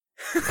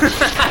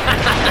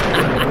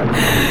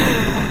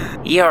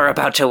You're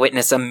about to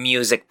witness a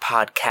music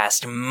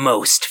podcast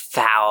most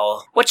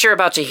foul. What you're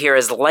about to hear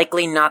is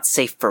likely not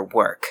safe for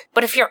work,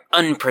 but if you're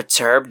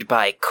unperturbed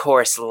by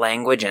coarse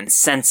language and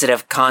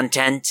sensitive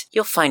content,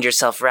 you'll find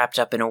yourself wrapped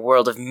up in a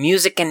world of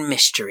music and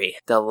mystery,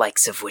 the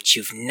likes of which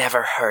you've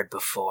never heard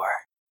before.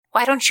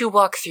 Why don't you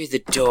walk through the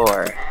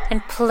door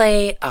and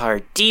play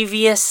our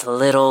devious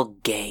little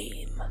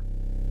game?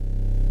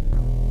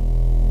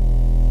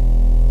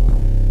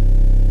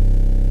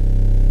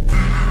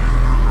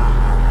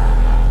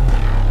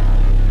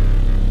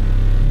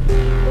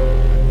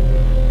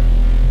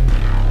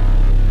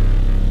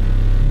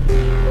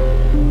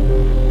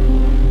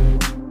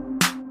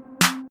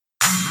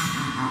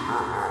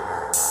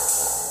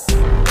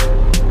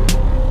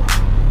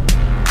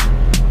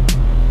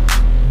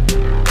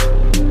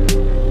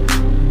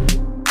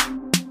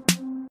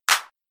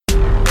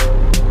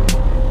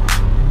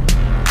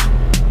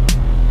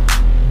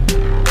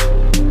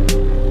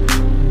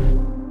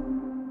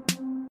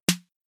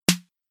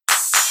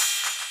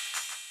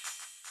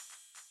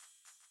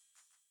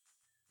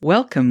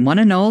 Welcome, one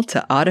and all,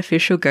 to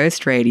Artificial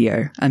Ghost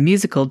Radio, a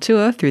musical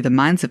tour through the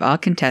minds of our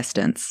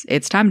contestants.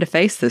 It's time to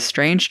face the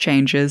strange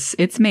changes.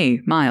 It's me,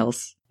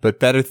 Miles. But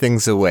better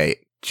things await,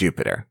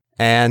 Jupiter.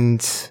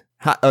 And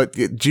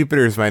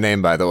Jupiter is my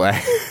name, by the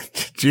way.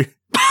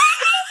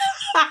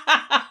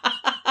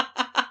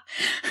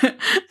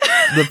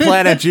 The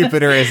planet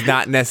Jupiter is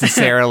not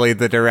necessarily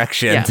the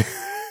direction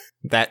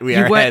that we are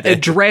headed. You weren't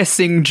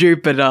addressing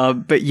Jupiter,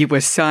 but you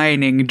were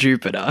signing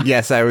Jupiter.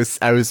 Yes, I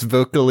was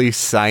vocally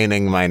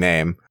signing my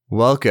name.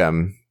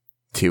 Welcome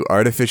to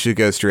Artificial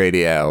Ghost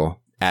Radio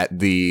at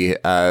the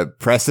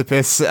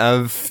precipice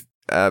of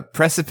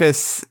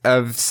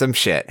some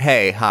shit.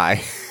 Hey,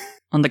 hi.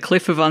 On the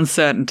cliff of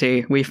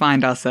uncertainty, we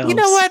find ourselves. You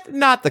know what?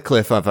 Not the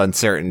cliff of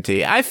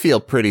uncertainty. I feel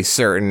pretty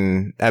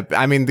certain.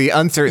 I mean, the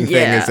uncertain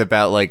thing is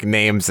about like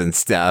names and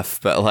stuff,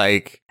 but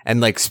like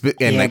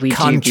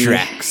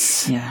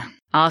contracts. Yeah.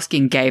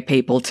 Asking gay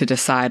people to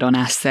decide on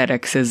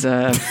aesthetics is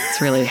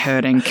it's really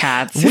hurting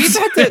cats. We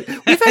had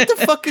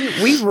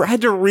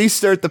to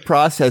restart the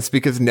process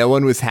because no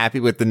one was happy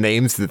with the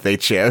names that they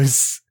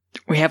chose.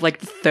 We have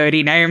like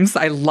 30 names.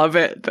 I love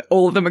it.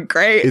 All of them are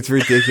great. It's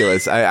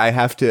ridiculous.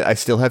 I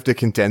still have to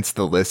condense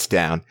the list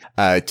down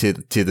to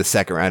the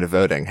second round of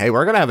voting. Hey,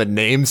 we're gonna have a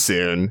name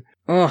soon.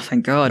 Oh,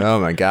 thank God. Oh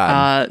my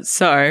God.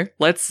 So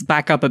let's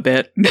back up a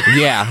bit.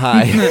 Yeah,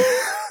 hi.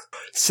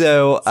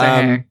 So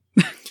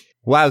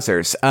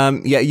wowzers.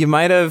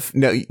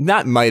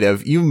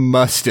 You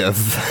must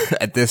have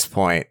at this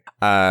point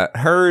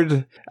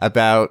heard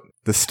about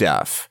the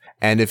stuff.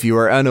 And if you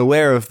are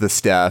unaware of the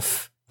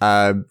stuff,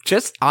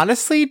 just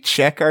honestly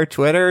check our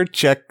Twitter,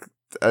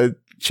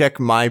 check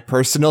my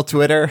personal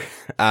Twitter.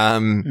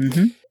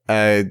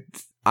 I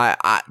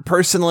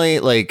personally,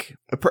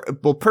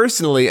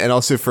 personally, and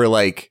also for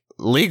like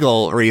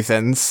legal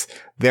reasons,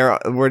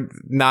 we're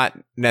not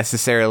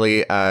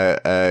necessarily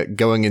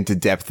going into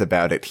depth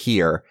about it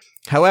here.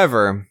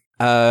 However,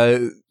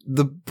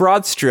 the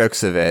broad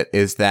strokes of it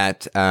is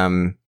that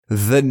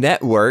the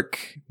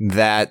network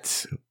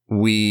that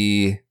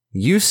we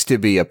used to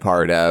be a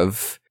part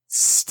of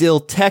still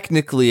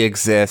technically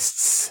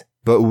exists,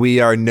 but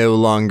we are no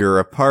longer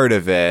a part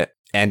of it,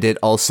 and it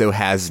also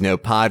has no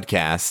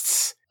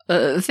podcasts.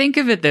 Think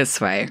of it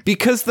this way.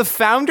 Because the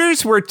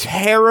founders were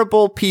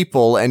terrible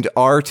people and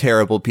are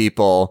terrible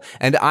people,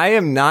 and I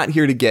am not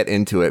here to get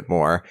into it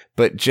more,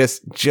 but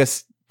just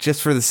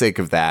for the sake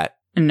of that.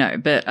 No,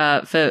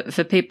 but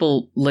for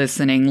people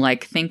listening,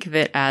 like, think of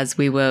it as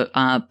we were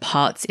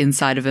parts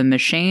inside of a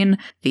machine.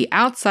 The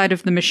outside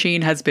of the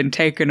machine has been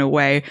taken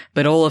away,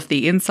 but all of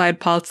the inside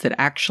parts that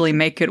actually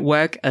make it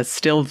work are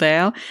still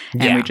there,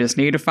 and we just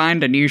need to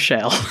find a new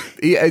shell.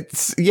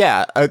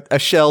 A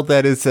shell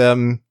that is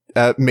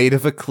made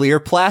of a clear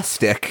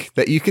plastic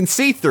that you can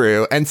see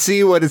through and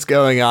see what is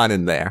going on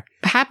in there.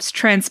 Perhaps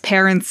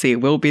transparency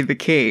will be the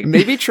key.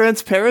 Maybe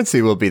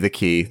transparency will be the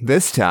key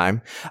this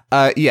time.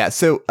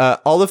 So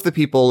all of the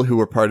people who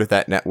were part of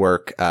that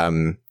network,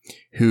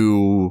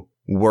 who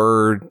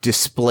were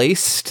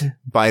displaced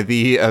by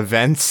the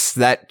events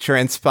that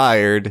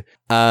transpired,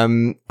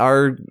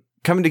 are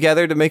coming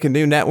together to make a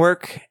new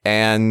network,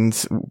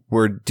 and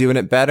we're doing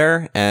it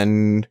better.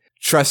 And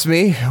trust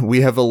me,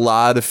 we have a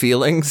lot of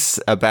feelings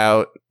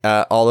about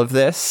all of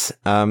this.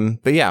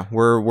 But yeah,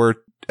 we're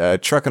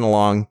trucking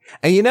along.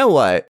 And you know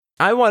what?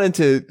 I wanted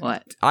to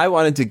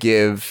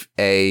give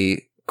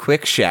a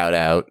quick shout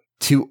out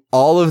to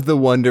all of the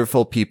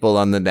wonderful people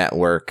on the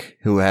network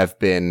who have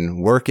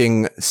been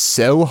working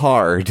so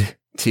hard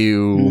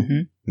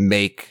to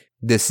make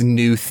this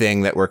new thing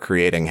that we're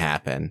creating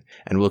happen.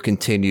 And we'll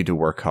continue to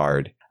work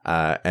hard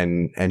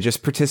and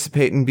just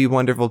participate and be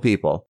wonderful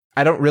people.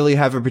 I don't really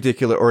have a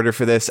particular order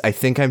for this. I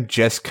think I'm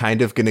just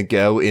kind of going to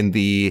go in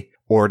the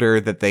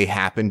order that they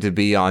happen to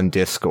be on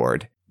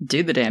Discord.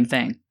 Do the damn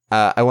thing.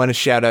 I want to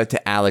shout out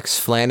to Alex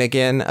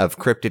Flanagan of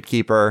Cryptid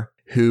Keeper,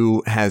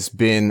 who has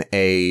been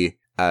a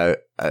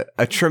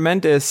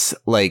tremendous,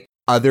 like,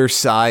 other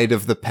side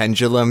of the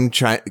pendulum,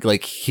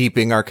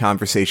 keeping our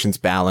conversations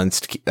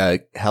balanced,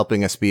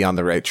 helping us be on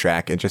the right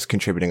track, and just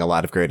contributing a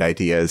lot of great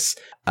ideas.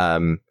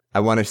 I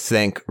want to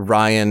thank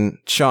Ryan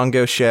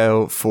Chongo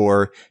Show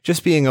for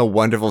just being a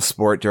wonderful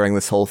sport during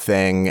this whole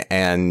thing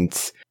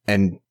and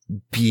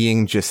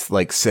being just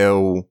like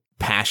so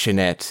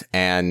passionate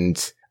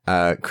and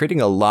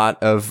creating a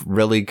lot of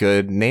really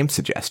good name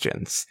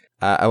suggestions.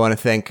 I want to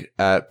thank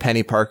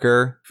Penny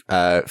Parker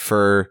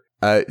for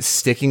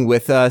sticking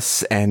with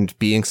us and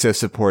being so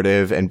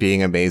supportive and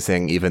being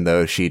amazing, even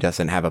though she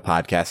doesn't have a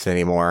podcast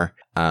anymore.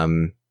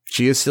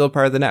 She is still a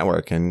part of the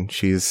network, and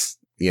she's,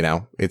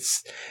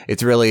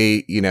 it's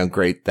really,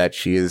 great that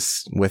she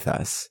is with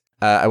us.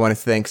 I want to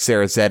thank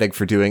Sarah Zedig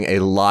for doing a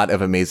lot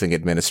of amazing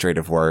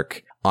administrative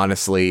work.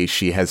 Honestly,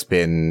 she has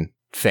been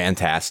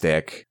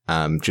fantastic.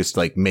 Just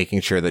like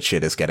making sure that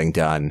shit is getting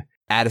done.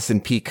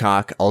 Addison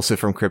Peacock, also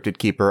from Cryptid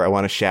Keeper, I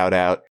want to shout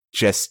out,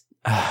 just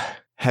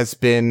has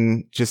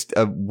been just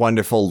a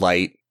wonderful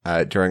light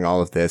during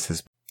all of this,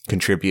 is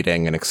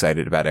contributing and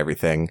excited about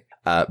everything.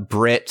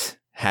 Britt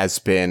has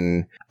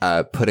been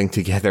putting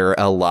together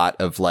a lot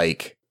of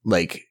like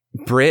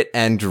Britt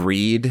and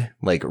Reed,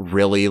 like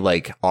really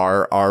like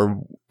are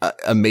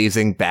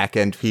amazing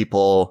back-end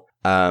people.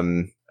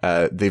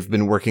 They've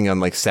been working on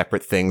like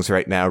separate things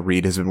right now.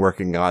 Reed has been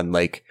working on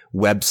like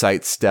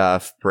website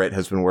stuff. Britt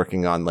has been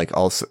working on like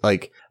also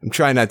like, I'm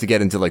trying not to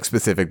get into like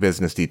specific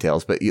business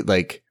details, but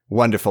like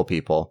wonderful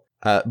people.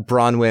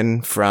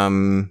 Bronwyn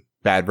from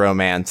Bad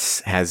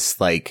Romance has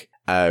like,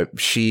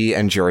 she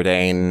and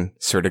Jourdain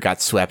sort of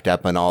got swept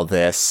up in all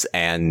this,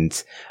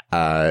 and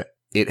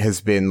it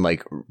has been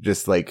like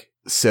just like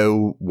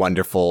so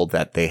wonderful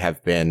that they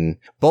have been,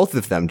 both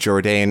of them,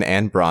 Jourdain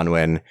and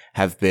Bronwyn,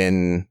 have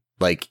been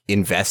like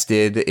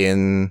invested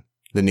in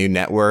the new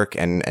network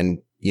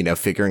and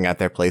figuring out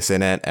their place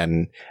in it,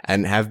 and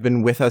have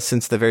been with us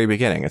since the very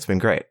beginning. It's been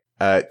great.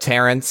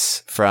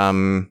 Terrence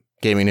from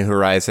Gaming New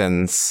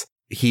Horizons,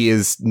 he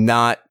is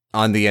not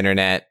on the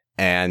internet,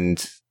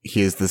 and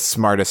he is the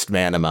smartest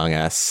man among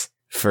us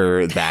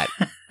for that.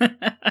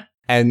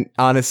 And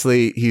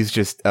honestly, he's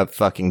just a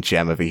fucking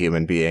gem of a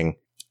human being.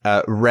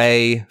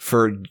 Ray,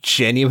 for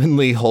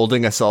genuinely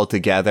holding us all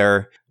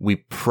together. We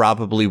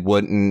probably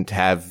wouldn't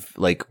have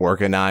like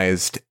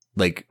organized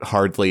like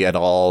hardly at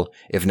all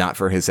if not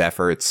for his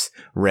efforts.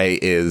 Ray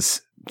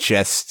is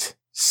just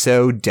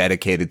so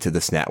dedicated to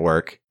this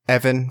network.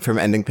 Evan from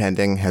Ending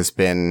Pending has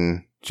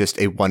been just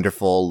a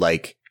wonderful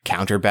like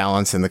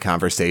counterbalance in the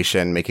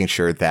conversation, making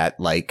sure that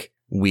like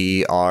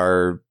we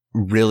are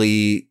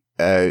really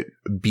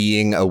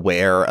being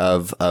aware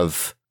of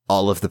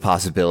all of the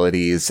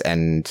possibilities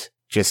and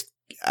just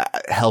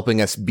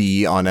helping us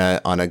be on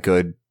a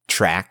good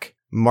track.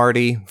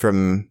 Marty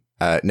from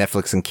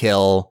Netflix and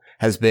Kill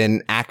has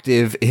been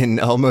active in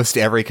almost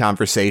every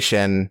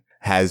conversation,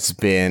 has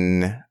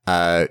been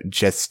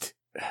just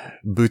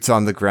boots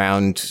on the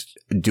ground,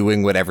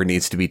 doing whatever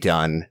needs to be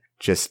done.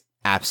 Just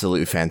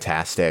absolutely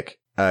fantastic.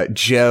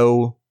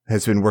 Joe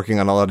has been working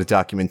on a lot of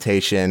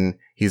documentation.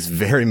 He's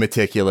very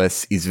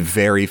meticulous. He's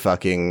very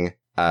fucking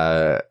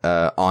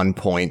on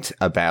point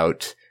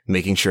about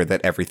making sure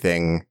that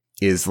everything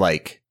is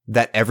like,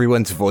 that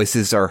everyone's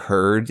voices are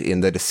heard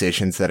in the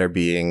decisions that are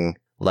being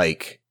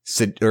like,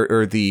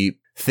 or the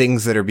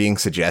things that are being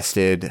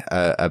suggested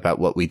about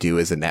what we do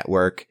as a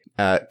network.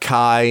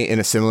 Kai, in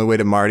a similar way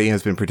to Marty,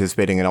 has been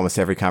participating in almost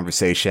every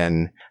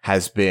conversation,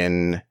 has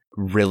been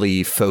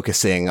really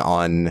focusing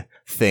on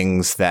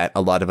things that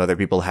a lot of other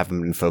people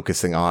haven't been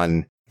focusing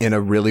on in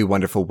a really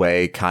wonderful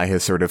way. Kai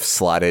has sort of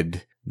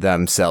slotted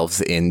themselves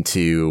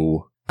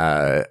into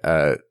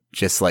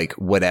just like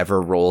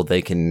whatever role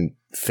they can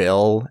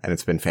fill, and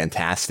it's been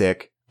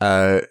fantastic.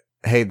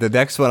 Hey, the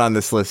next one on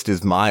this list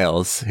is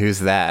Miles. Who's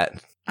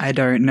that? I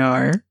don't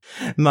know.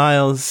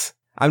 Miles,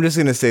 I'm just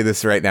going to say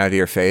this right now to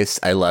your face.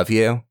 I love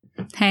you.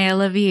 Hey, I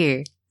love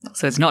you.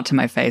 So it's not to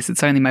my face,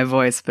 it's only my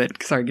voice,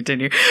 but sorry,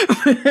 continue.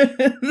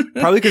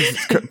 Probably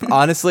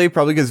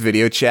because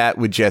video chat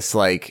would just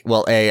like,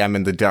 well, A, I'm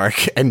in the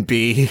dark, and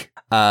B,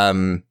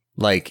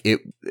 like it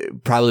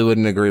probably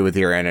wouldn't agree with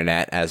your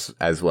internet as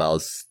well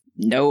as.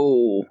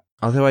 No.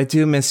 Although I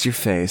do miss your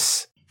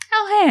face.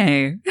 Oh,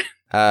 hey.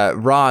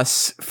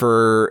 Ross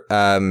for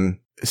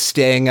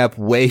staying up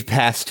way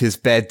past his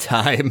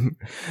bedtime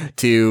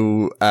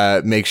to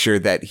make sure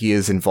that he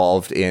is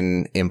involved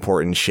in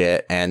important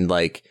shit, and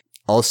like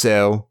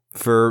also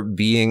for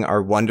being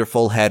our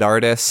wonderful head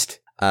artist.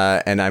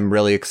 And I'm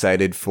really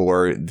excited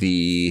for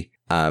the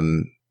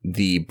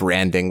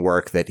branding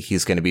work that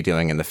he's going to be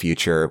doing in the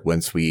future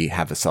once we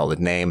have a solid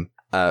name.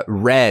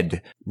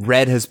 Red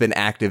has been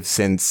active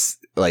since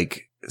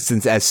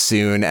as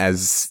soon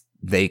as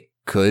they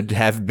could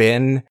have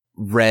been.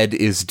 Red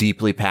is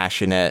deeply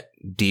passionate,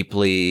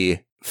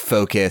 deeply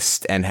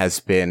focused, and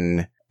has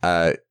been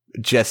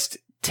just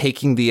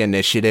taking the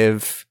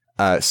initiative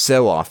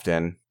so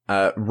often.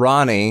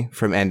 Ronnie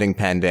from Ending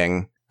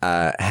Pending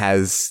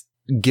has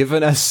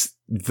given us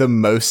the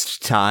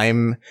most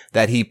time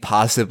that he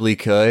possibly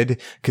could,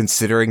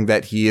 considering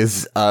that he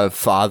is a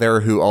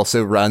father who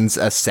also runs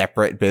a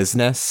separate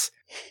business.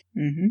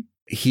 Mm-hmm.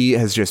 He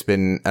has just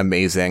been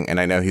amazing, and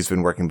I know he's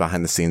been working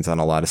behind the scenes on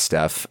a lot of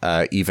stuff,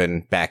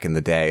 even back in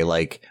the day.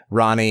 Like,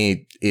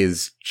 Ronnie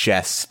is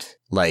just,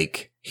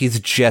 like, he's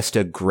just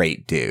a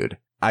great dude.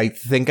 I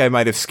think I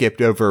might have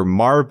skipped over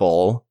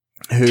Marble,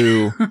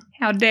 who...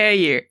 How dare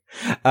you?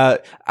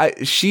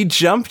 She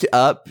jumped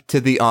up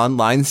to the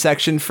online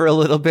section for a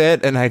little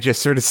bit, and I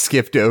just sort of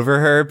skipped over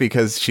her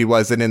because she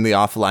wasn't in the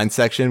offline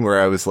section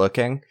where I was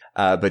looking,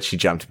 but she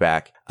jumped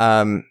back.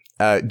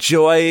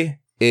 Joy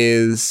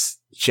is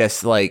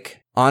just,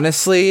 like,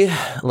 honestly,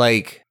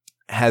 like,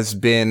 has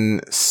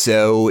been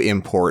so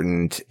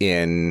important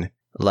in,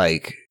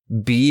 like,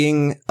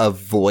 being a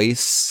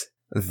voice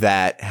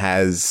that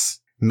has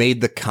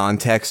made the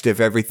context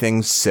of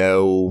everything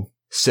so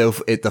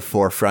at the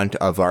forefront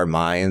of our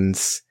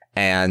minds.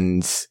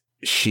 And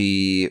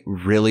she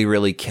really,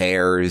 really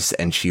cares,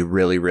 and she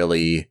really,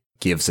 really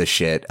gives a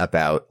shit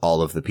about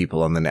all of the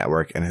people on the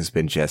network, and has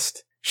been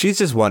just, she's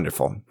just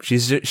wonderful.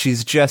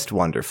 She's just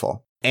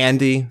wonderful.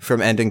 Andy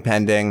from Ending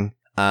Pending,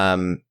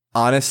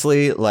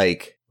 honestly,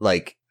 like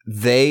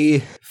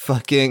they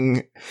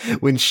fucking,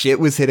 when shit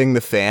was hitting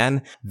the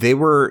fan, they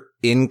were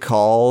in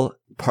call,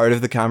 part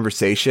of the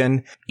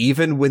conversation,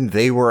 even when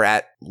they were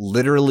at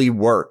literally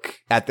work,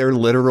 at their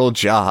literal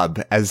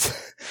job,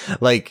 as,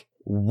 like,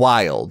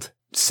 wild.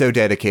 So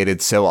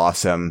dedicated, so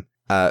awesome.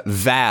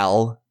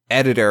 Val,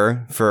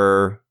 editor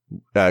for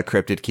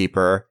Cryptid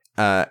Keeper,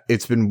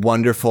 it's been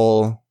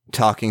wonderful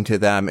talking to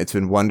them. It's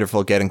been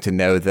wonderful getting to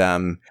know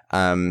them.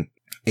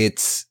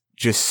 It's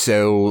just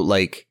so,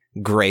 like,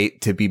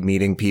 great to be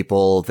meeting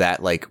people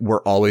that, like,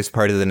 were always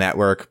part of the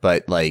network,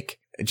 but, like,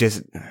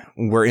 just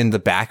were in the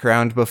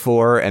background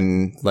before,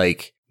 and,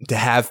 like, to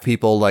have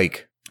people,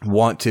 like,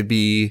 want to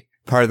be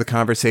part of the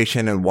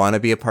conversation and want to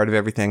be a part of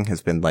everything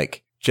has been,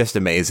 like, just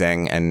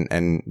amazing.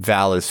 And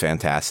Val is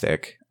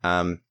fantastic.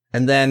 And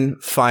then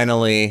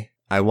finally,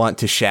 I want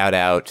to shout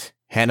out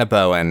Hannah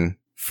Bowen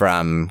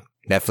from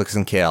Netflix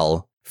and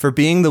Kill for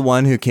being the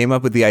one who came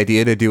up with the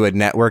idea to do a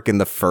network in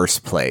the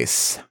first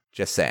place.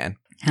 Just saying.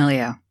 Hell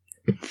yeah.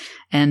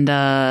 And,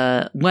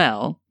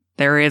 well,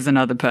 there is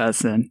another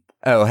person.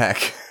 Oh,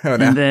 heck. Oh,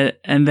 no.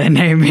 And their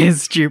name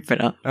is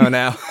Jupiter. Oh,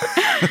 no.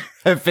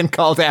 I've been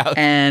called out.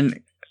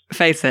 And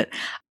face it,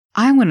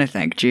 I want to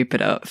thank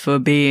Jupiter for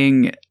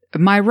being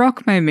my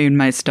rock, my moon,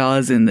 my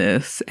stars in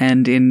this,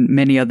 and in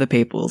many other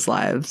people's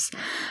lives,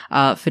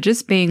 for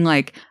just being,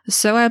 like,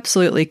 so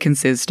absolutely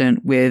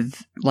consistent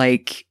with,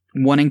 like,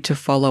 wanting to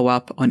follow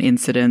up on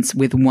incidents,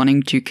 with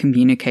wanting to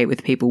communicate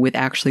with people, with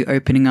actually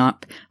opening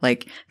up,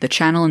 like, the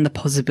channel and the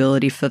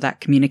possibility for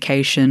that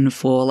communication,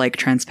 for, like,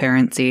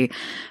 transparency,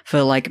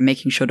 for, like,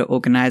 making sure to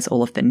organize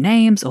all of the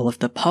names, all of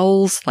the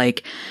polls,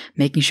 like,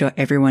 making sure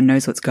everyone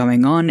knows what's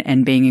going on,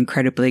 and being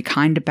incredibly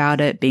kind about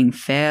it, being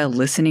fair,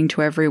 listening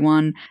to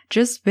everyone,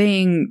 just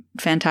being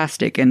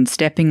fantastic and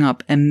stepping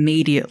up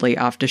immediately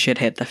after shit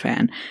hit the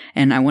fan.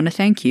 And I want to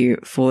thank you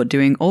for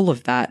doing all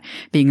of that,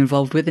 being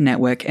involved with the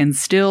network, and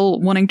still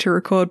wanting to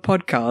record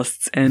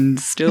podcasts, and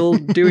still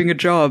doing a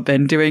job,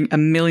 and doing a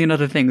million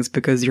other things,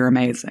 because you're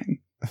amazing.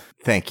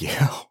 Thank you.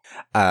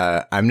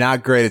 I'm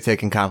not great at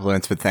taking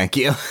compliments, but thank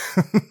you.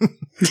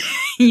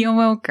 You're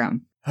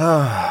welcome.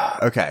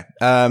 Okay.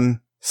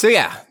 So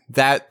yeah,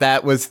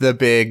 that was the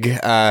big,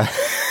 that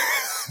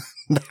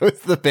was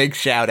the big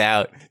shout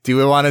out. Do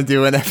we want to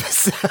do an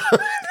episode?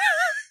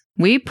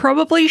 We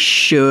probably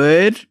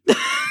should,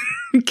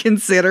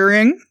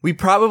 considering. We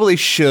probably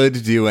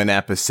should do an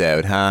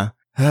episode, huh?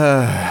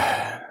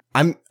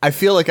 I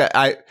feel like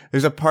I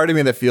there's a part of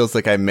me that feels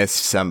like I missed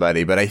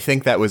somebody, but I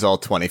think that was all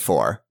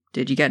 24.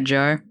 Did you get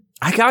Joe?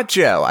 I got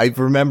Joe. I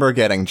remember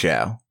getting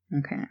Joe.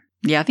 Okay.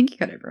 Yeah, I think you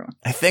got everyone.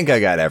 I think I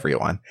got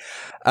everyone.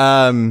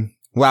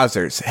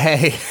 Wowzers.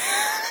 Hey.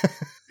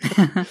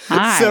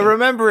 Hi. So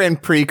remember in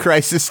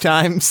pre-crisis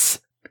times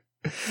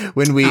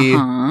when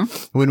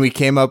we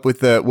came up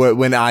with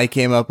when I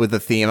came up with the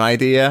theme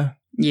idea?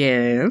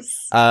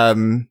 Yes.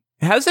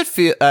 How's it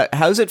feel?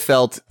 How's it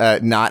felt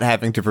not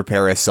having to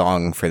prepare a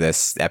song for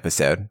this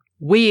episode?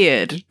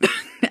 Weird.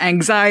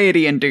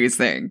 Anxiety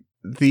inducing.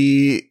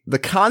 The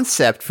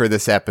concept for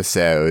this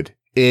episode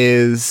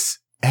is,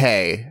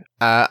 hey,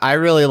 I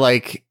really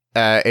like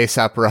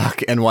A$AP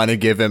Rock and want to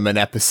give him an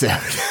episode.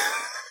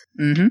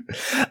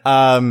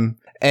 Mm-hmm.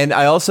 And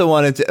I also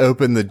wanted to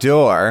open the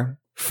door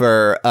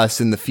for us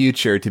in the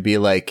future to be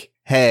like,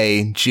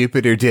 hey,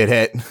 Jupiter did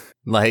it.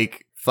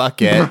 Like,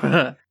 fuck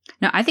it.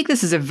 No, I think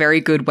this is a very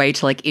good way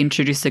to, like,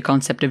 introduce the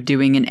concept of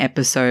doing an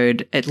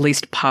episode at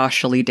least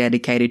partially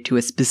dedicated to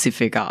a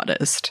specific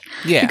artist.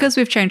 Yeah. Because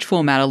we've changed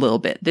format a little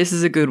bit. This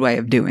is a good way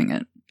of doing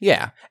it.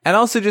 Yeah. And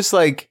also just,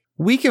 like,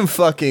 we can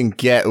fucking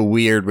get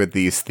weird with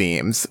these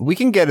themes. We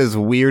can get as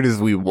weird as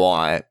we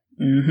want.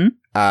 Mm-hmm.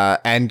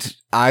 And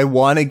I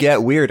want to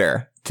get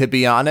weirder. To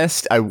be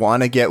honest, I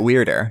want to get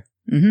weirder.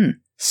 Mm-hmm.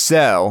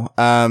 So,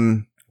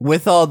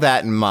 with all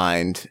that in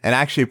mind, and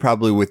actually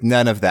probably with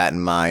none of that in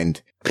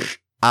mind,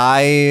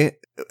 I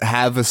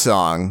have a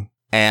song,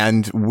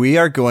 and we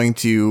are going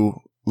to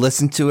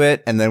listen to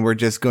it, and then we're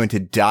just going to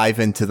dive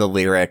into the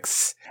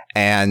lyrics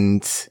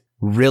and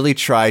really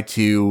try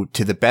to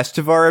the best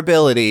of our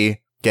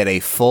ability, get a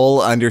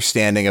full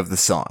understanding of the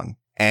song.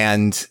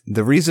 And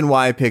the reason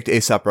why I picked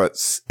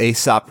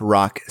Aesop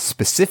Rock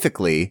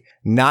specifically,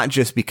 not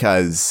just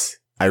because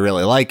I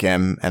really like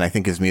him and I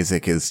think his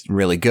music is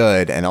really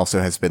good and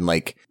also has been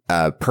like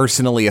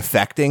personally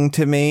affecting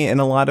to me in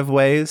a lot of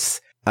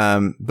ways,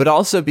 but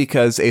also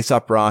because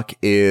Aesop Rock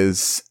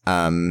is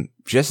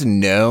just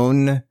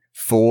known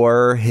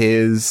for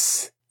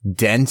his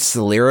dense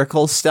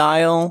lyrical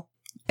style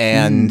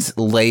and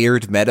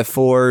layered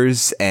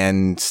metaphors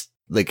and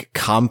like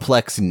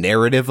complex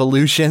narrative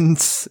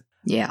allusions.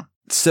 Yeah.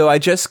 So I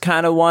just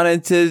kind of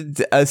wanted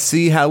to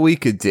see how we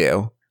could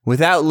do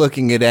without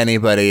looking at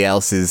anybody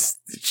else's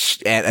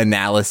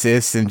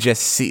analysis and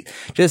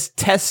just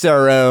test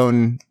our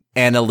own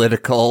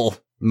analytical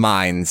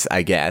minds,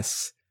 I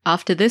guess.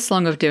 After this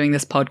long of doing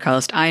this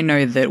podcast, I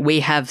know that we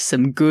have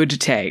some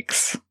good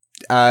takes.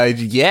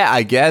 Yeah,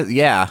 I guess.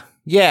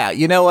 Yeah.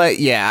 You know what?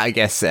 Yeah, I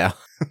guess so.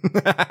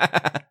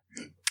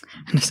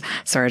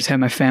 Sorry, I just heard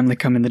my family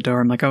come in the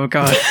door. I'm like, oh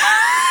god.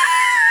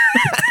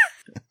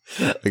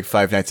 Like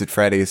Five Nights at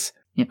Freddy's.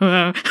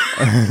 Yeah.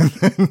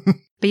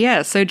 But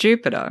yeah, so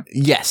Jupiter.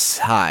 Yes.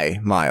 Hi,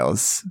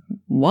 Miles.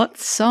 What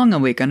song are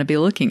we going to be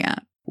looking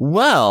at?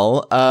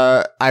 Well,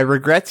 I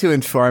regret to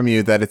inform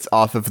you that it's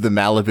off of the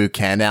Malibu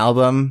Ken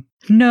album.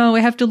 No,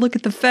 I have to look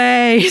at the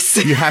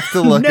face. You have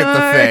to look at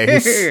the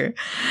face.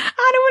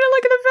 I don't want to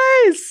look at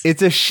the face.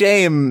 It's a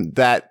shame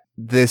that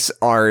this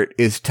art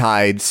is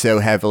tied so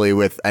heavily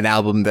with an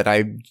album that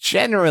I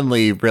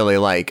genuinely really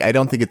like. I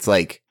don't think it's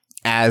like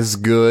as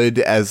good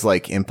as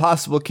like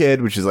Impossible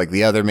Kid, which is like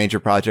the other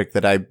major project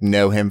that I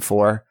know him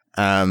for.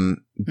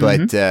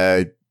 But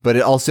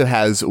it also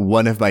has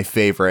one of my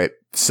favorite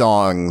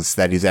songs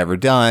that he's ever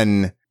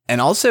done,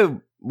 and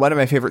also one of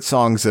my favorite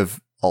songs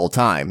of all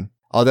time.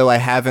 Although I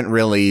haven't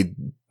really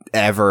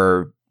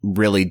ever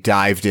really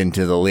dived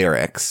into the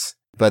lyrics,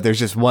 but there's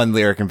just one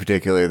lyric in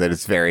particular that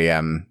is very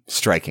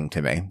striking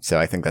to me. So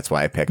I think that's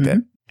why I picked it.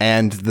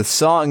 And the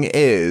song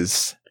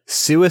is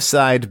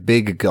Suicide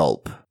Big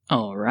Gulp.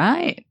 All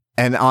right.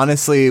 And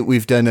honestly,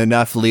 we've done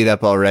enough lead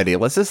up already.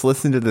 Let's just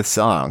listen to this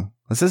song.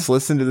 Let's just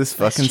listen to this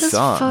fucking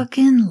song.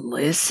 Fucking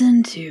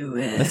listen to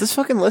it. Let's just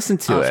fucking listen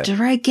to it.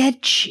 After I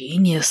get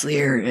genius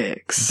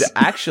lyrics.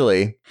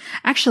 Actually,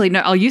 no,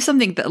 I'll use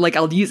something that, like,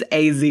 I'll use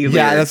AZ lyrics.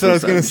 Yeah, that's what I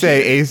was going to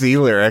say, AZ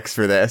lyrics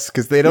for this,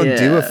 because they don't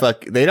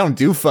they don't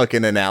do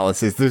fucking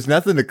analysis. There's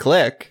nothing to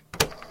click.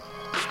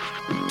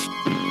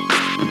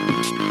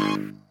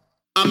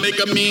 I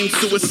make a mean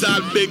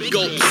suicide, big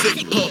gulp,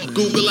 sick pup,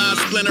 Google eyes,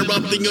 splinter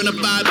up the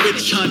unified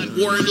witch hunt,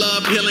 war and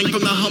love, healing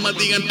from the hum of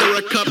the Anthora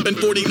cup, and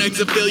 40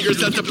 nights of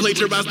failures that's to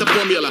plagiarize the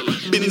formula.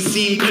 Been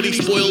seen, petty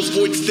spoils,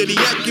 void steady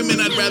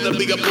acumen, I'd rather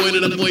be a boy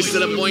than a voice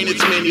at a boy in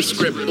its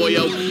manuscript,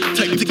 boyo.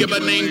 Type to give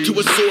a name to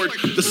a sword,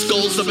 the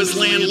skulls of his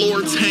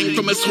landlords hang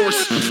from his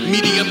horse,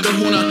 medium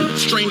kahuna,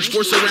 strange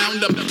force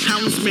around him,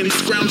 houndsmen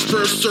scrounge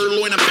for a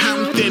sirloin, a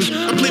pound thin,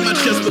 I play my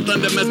chess with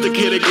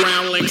undomesticated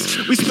groundlings,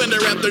 we spend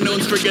our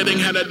afternoons forgetting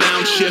how to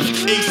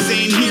downshift. Ace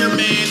ain't here,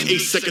 man.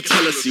 Ace, I could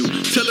tell us you.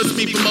 Tell us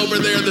me from over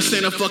there, this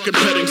ain't a fucking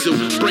petting zoo.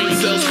 Brain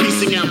cells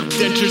piecing out,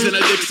 dentures in a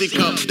Dixie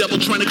cup. Devil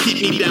trying to keep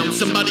me down.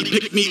 Somebody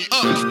pick me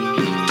up.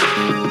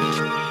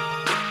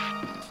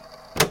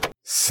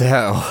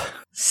 So,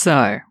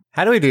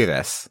 how do we do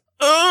this?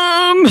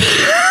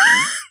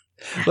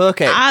 Well,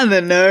 okay. I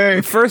don't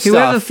know. First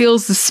Whoever off,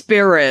 feels the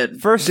spirit,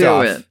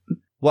 do it.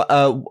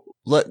 Well,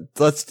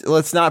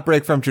 let's not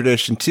break from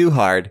tradition too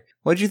hard.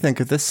 What'd you think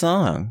of this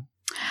song?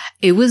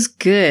 It was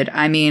good.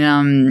 I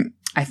mean,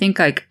 I think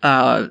like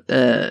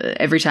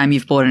every time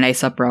you've brought an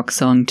Aesop Rock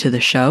song to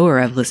the show, or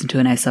I've listened to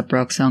an Aesop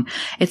Rock song,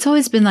 it's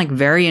always been like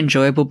very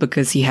enjoyable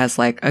because he has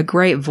like a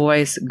great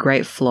voice,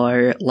 great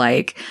flow.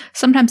 Like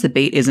sometimes the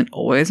beat isn't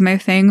always my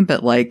thing,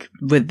 but like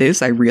with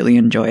this, I really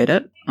enjoyed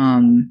it.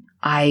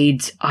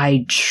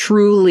 I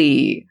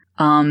truly.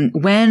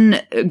 When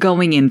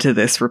going into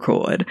this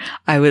record,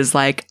 I was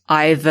like,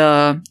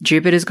 either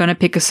Jupiter's going to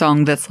pick a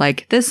song that's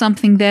like, there's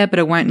something there, but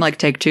it won't like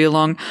take too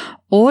long,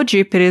 or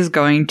Jupiter's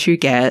going to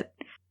get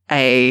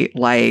a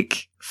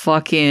like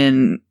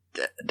fucking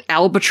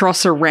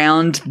albatross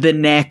around the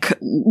neck,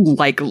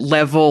 like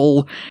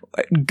level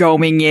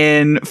going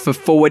in for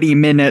 40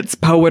 minutes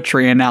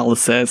poetry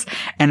analysis.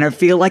 And I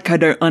feel like I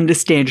don't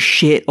understand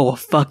shit or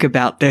fuck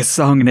about this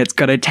song, and it's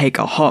gonna take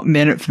a hot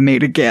minute for me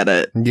to get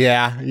it.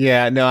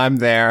 Yeah, no, I'm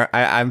there.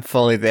 I'm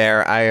fully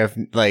there. I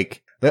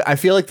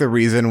feel like the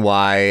reason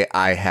why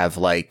I have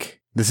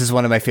like, this is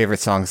one of my favorite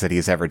songs that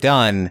he's ever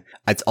done.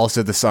 It's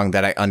also the song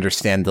that I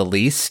understand the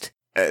least.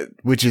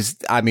 Which is,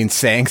 I mean,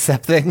 saying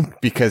something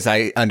because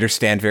I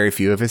understand very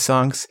few of his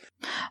songs.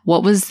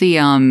 What was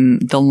the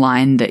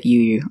line that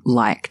you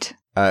liked?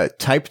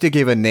 Type to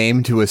give a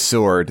name to a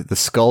sword, the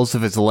skulls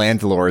of his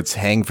landlords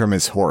hang from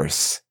his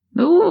horse.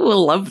 Ooh, I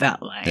love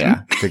that line.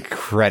 Yeah, it's an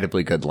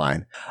incredibly good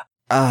line.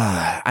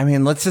 I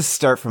mean, let's just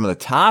start from the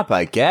top,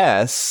 I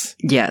guess.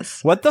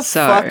 Yes. What the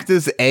fuck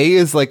does A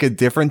is like a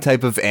different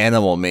type of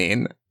animal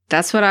mean?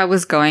 That's what I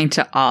was going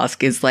to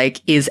ask, is like,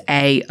 is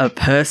A a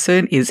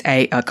person, is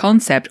A a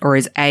concept, or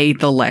is A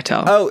the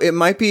letter? Oh, it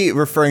might be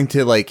referring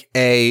to like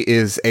A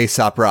is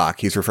Aesop Rock.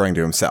 He's referring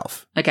to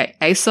himself. Okay,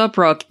 Aesop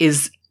Rock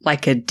is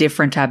like a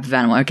different type of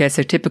animal. Okay,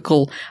 so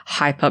typical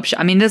hype up.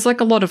 I mean, there's like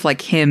a lot of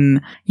like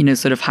him, you know,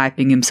 sort of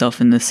hyping himself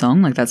in the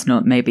song. Like that's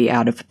not maybe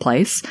out of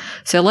place.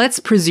 So let's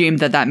presume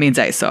that that means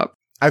Aesop.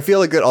 I feel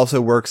like it also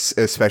works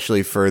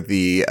especially for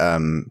the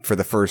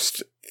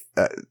first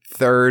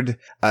third,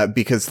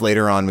 because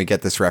later on we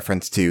get this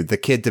reference to the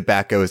kid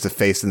Tobacco is the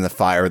face in the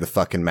fire of the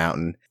fucking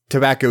mountain.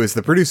 Tobacco is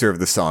the producer of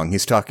the song.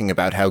 He's talking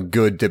about how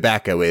good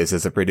Tobacco is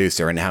as a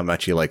producer and how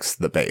much he likes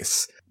the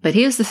bass. But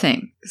here's the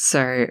thing.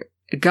 So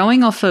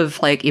going off of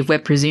like, if we're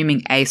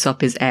presuming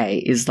Aesop is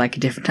like a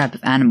different type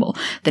of animal,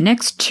 the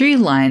next two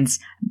lines,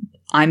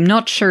 I'm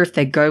not sure if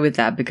they go with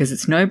that because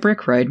it's no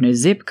brick road, no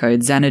zip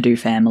code, Xanadu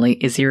family.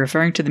 Is he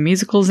referring to the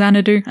musical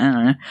Xanadu?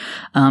 I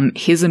don't know.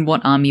 His and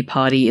what army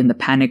party in the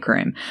panic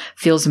room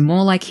feels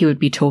more like he would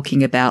be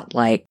talking about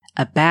like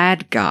a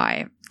bad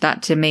guy.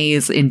 That to me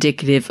is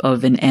indicative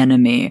of an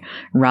enemy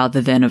rather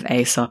than of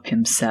Aesop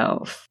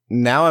himself.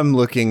 Now I'm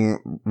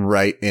looking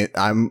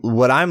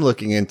what I'm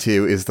looking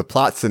into is the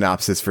plot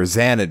synopsis for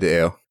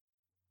Xanadu.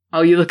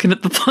 Oh, you're looking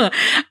at the plot.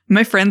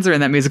 My friends are in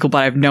that musical, but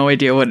I have no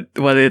idea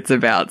what it's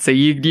about. So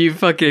you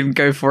fucking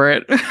go for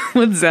it.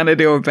 What's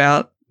Xanadu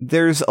about?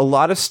 There's a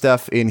lot of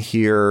stuff in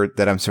here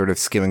that I'm sort of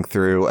skimming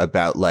through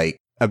about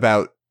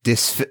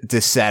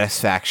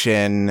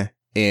dissatisfaction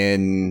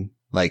in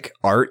like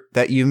art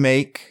that you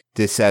make,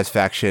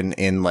 dissatisfaction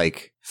in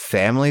like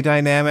family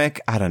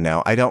dynamic. I don't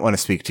know. I don't want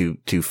to speak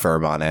too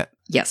firm on it.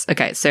 Yes.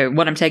 Okay. So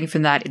what I'm taking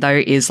from that,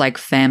 though, is like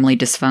family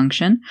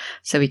dysfunction.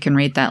 So we can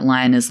read that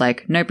line as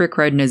like, no brick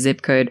road, no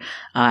zip code,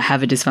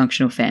 have a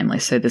dysfunctional family.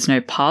 So there's no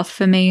path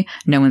for me.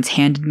 No one's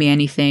handed me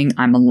anything.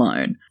 I'm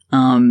alone.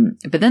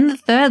 But then the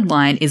third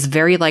line is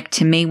very like,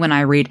 to me, when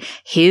I read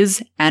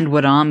his and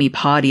what army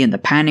party in the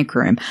panic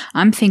room,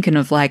 I'm thinking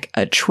of like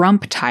a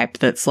Trump type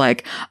that's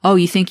like, oh,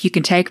 you think you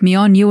can take me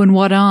on? You and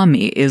what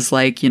army is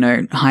like, you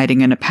know,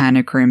 hiding in a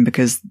panic room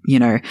because, you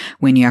know,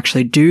 when you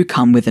actually do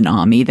come with an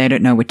army, they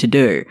don't know what to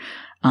do.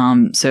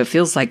 So it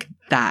feels like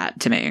that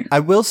to me.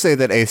 I will say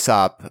that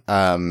Aesop,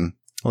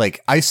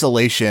 like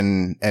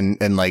isolation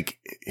and like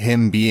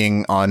him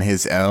being on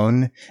his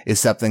own is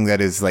something that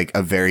is like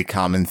a very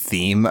common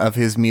theme of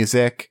his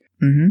music.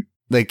 Mm-hmm.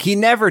 Like he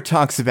never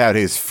talks about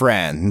his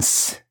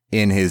friends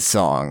in his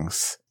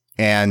songs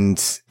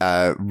and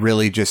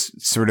really just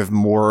sort of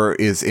more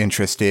is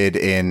interested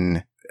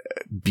in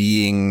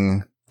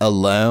being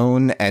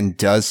alone and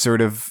does sort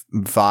of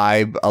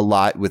vibe a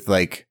lot with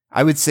like,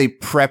 I would say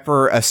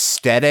prepper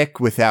aesthetic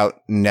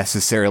without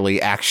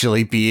necessarily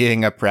actually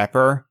being a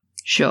prepper.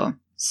 Sure.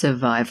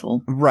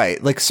 Survival.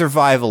 Right. Like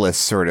survivalist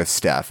sort of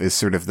stuff is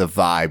sort of the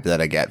vibe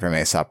that I get from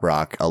Aesop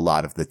Rock a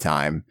lot of the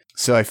time.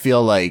 So I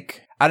feel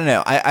like, I don't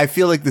know. I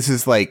feel like this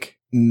is like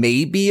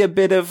maybe a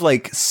bit of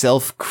like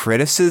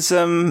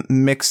self-criticism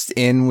mixed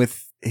in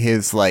with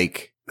his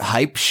like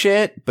hype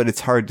shit, but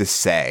it's hard to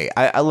say.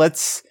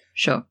 Let's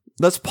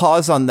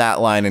pause on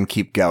that line and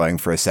keep going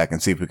for a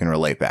second, see if we can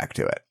relate back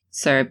to it.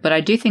 So, but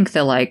I do think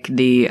that like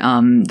the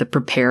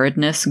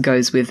preparedness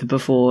goes with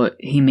before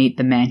he meet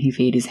the man, he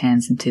feed his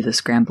hands into the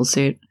scramble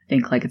suit. I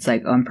think like it's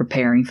like, oh, I'm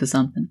preparing for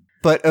something.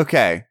 But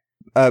okay,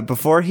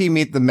 before he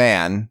meet the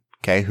man,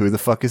 okay, who the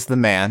fuck is the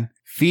man?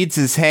 Feeds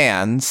his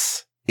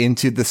hands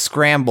into the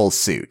scramble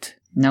suit.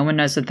 No one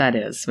knows what that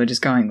is. We're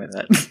just going with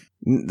it.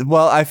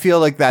 Well, I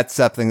feel like that's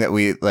something that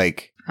we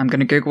like. I'm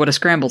gonna Google what a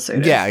scramble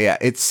suit is. Yeah.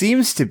 It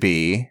seems to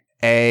be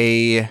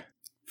a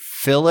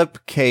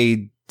Philip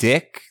K.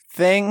 Dick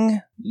thing?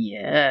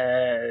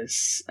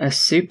 Yes. A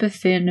super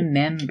thin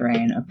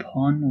membrane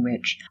upon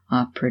which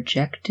are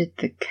projected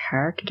the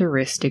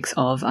characteristics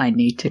of, I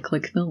need to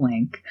click the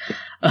link,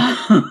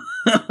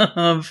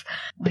 of,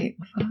 wait,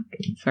 fuck,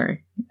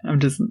 sorry, I'm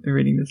just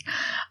reading this.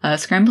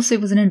 Scramble suit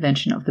was an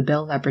invention of the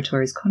Bell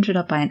Laboratories conjured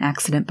up by an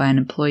accident by an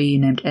employee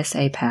named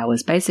S.A.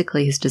 Powers.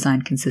 Basically, his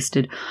design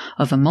consisted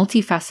of a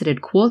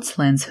multifaceted quartz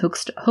lens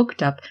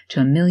hooked up to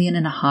 1.5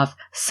 million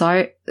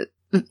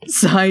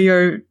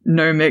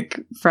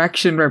cyanomic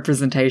fraction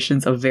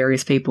representations of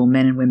various people,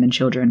 men and women,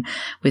 children,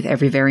 with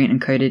every variant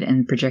encoded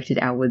and projected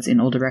outwards in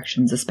all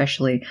directions,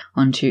 especially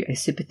onto a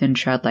super thin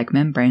shroud-like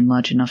membrane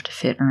large enough to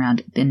fit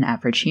around an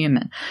average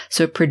human.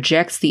 So it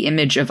projects the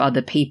image of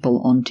other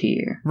people onto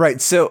you. Right.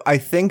 So I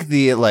think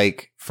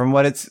from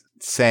what it's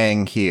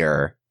saying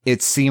here,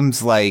 it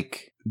seems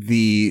like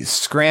the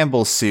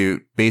scramble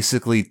suit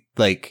basically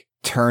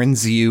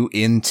turns you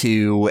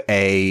into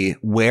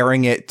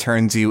wearing it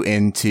turns you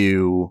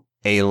into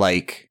a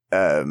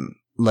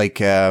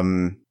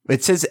it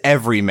says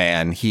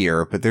everyman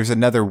here, but there's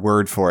another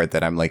word for it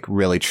that I'm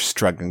really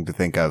struggling to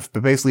think of,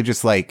 but basically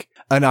just like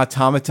an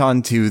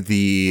automaton to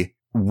the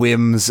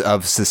whims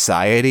of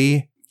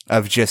society,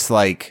 of just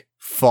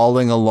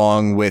falling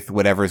along with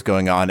whatever's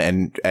going on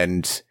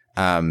and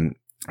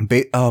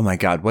oh my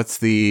god,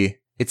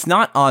 it's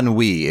not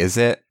ennui, is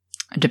it?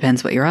 It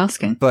depends what you're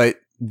asking. But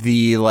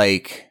the,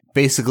 like,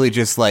 basically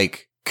just,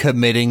 like,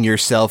 committing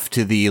yourself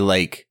to the,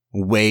 like,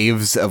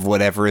 waves of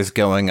whatever is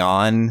going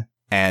on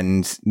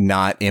and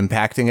not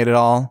impacting it at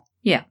all.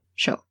 Yeah,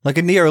 sure. Like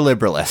a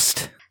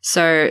neoliberalist.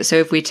 So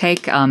if we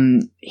take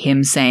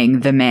him saying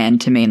the man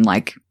to mean,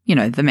 like, you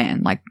know, the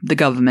man, like the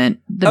government,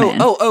 the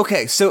man.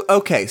 Okay. So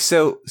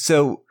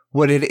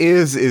what it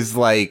is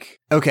like,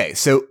 okay,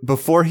 so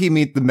before he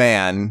meet the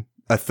man,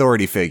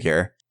 authority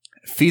figure,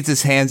 feeds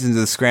his hands into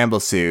the scramble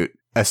suit,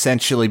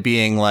 essentially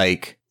being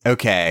like,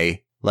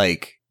 okay,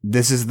 like,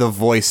 this is the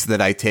voice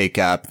that I take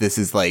up. This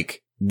is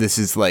like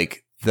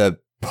the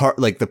part,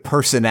 like the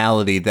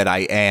personality that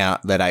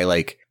I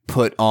like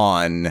put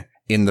on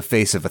in the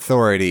face of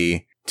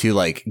authority to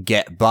like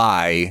get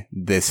by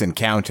this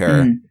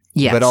encounter.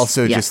 Yes, but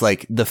also just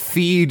like the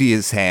feed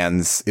his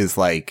hands is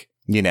like,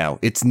 you know,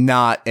 it's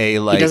not a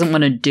like, he doesn't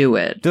want to do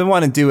it. Doesn't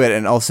want to do it,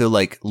 and also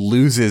like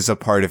loses a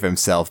part of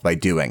himself by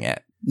doing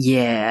it.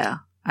 Yeah.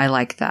 I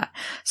like that.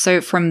 So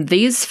from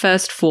these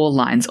first 4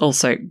 lines,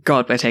 also,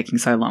 God, we're taking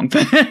so long,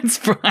 but it's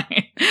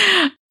fine.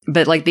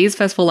 But like these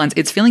first 4 lines,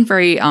 it's feeling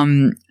very,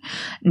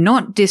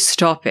 not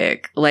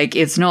dystopic. Like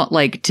it's not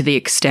like to the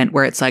extent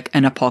where it's like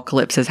an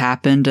apocalypse has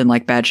happened and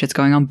like bad shit's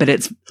going on, but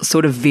it's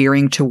sort of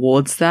veering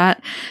towards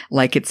that.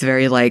 Like it's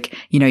very like,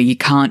 you know, you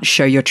can't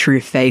show your true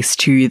face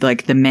to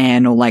like the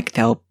man or like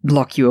they'll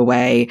lock you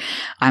away.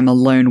 I'm a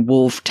lone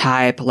wolf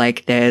type.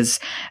 Like there's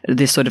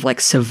this sort of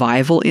like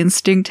survival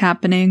instinct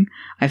happening.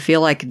 I feel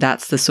like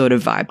that's the sort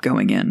of vibe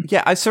going in.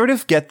 Yeah, I sort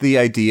of get the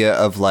idea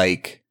of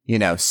like, you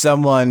know,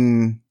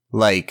 someone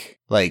like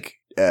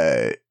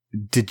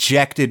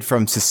dejected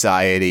from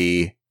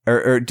society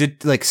or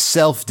like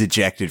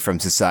self-dejected from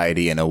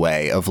society in a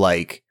way of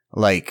like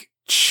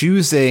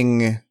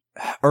choosing,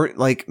 or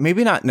like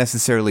maybe not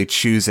necessarily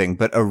choosing,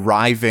 but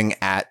arriving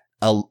at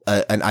an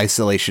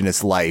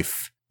isolationist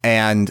life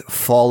and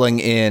falling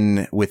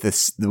in with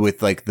this,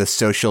 with like the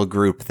social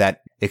group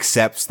that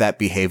accepts that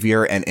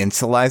behavior and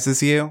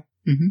insulizes you.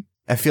 Mm-hmm.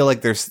 I feel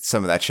like there's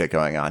some of that shit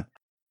going on.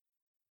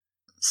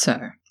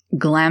 So,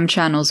 glam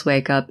channels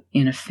wake up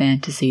in a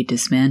fantasy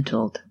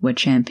dismantled. We're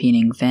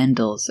championing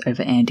Vandals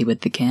over Andy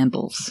with the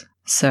Campbells.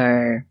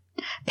 So,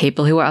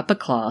 people who are upper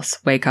class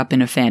wake up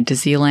in a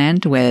fantasy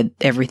land where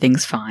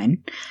everything's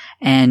fine.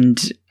 And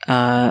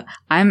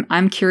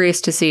I'm curious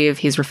to see if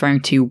he's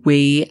referring to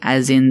we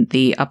as in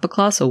the upper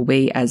class or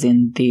we as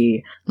in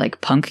the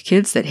like punk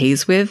kids that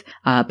he's with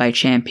by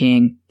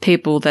championing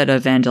people that are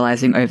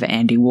vandalizing over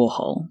Andy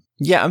Warhol.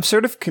 Yeah, I'm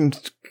sort of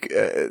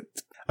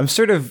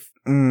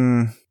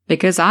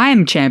because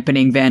I'm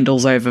championing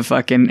Vandals over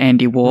fucking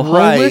Andy Warhol.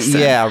 Right, Listen,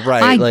 yeah,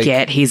 right. I like,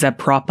 get he's a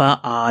proper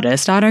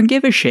artist. I don't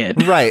give a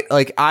shit. Right.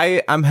 Like,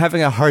 I'm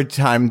having a hard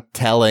time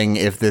telling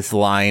if this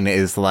line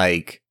is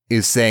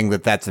saying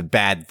that that's a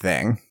bad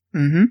thing.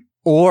 Mm-hmm.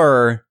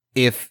 Or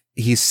if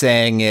he's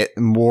saying it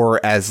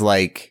more as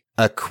like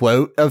a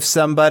quote of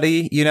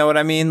somebody, you know what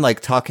I mean?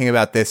 Like talking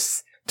about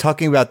this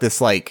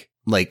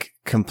like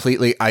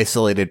completely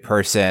isolated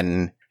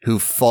person who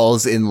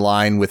falls in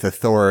line with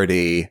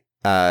authority,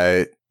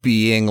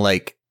 being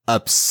like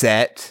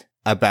upset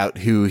about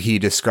who he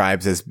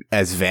describes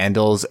as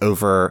vandals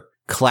over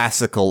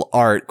classical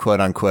art,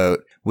 quote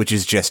unquote, which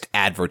is just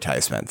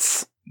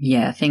advertisements.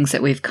 Yeah, things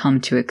that we've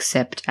come to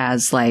accept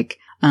as like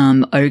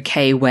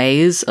okay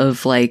ways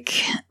of like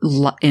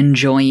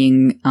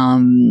enjoying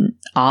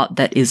art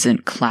that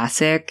isn't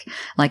classic.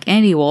 Like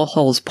Andy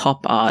Warhol's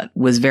pop art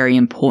was very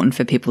important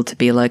for people to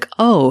be like,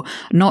 oh,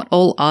 not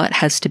all art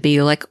has to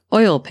be like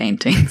oil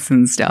paintings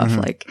and stuff.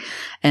 Mm-hmm. Like,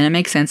 and it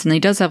makes sense. And he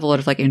does have a lot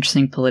of like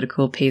interesting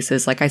political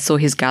pieces. Like I saw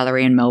his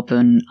gallery in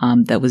Melbourne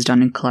that was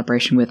done in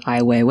collaboration with Ai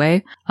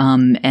Weiwei.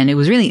 And it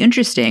was really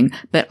interesting,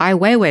 but Ai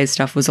Weiwei's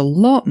stuff was a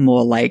lot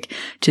more like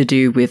to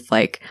do with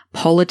like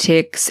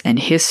politics and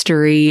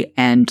history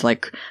and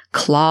like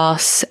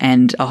class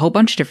and a whole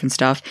bunch of different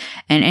stuff.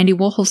 And Andy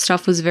Warhol's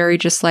stuff was very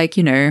just like,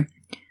 you know,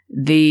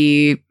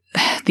 the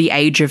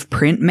age of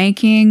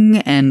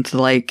printmaking and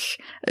like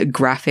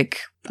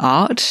graphic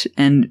art.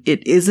 And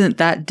it isn't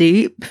that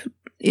deep,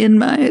 in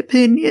my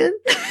opinion.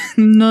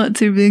 Not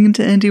too big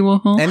into Andy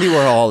Warhol. Andy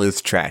Warhol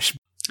is trash.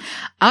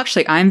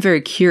 Actually, I'm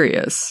very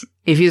curious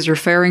if he's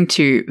referring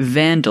to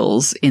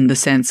vandals in the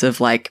sense of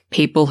like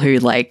people who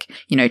like,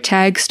 you know,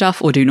 tag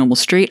stuff or do normal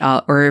street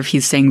art, or if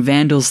he's saying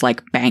vandals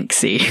like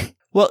Banksy.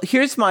 Well,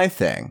 here's my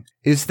thing,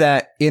 is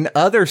that in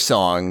other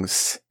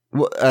songs,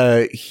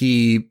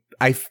 he,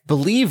 I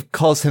believe,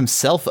 calls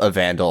himself a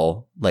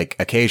vandal, like,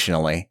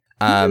 occasionally.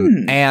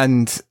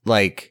 And,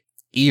 like,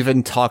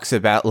 even talks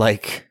about,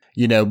 like,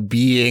 you know,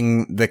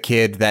 being the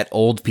kid that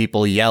old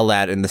people yell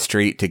at in the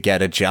street to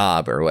get a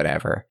job or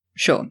whatever.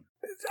 Sure.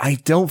 I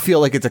don't feel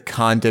like it's a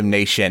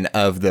condemnation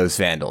of those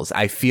vandals.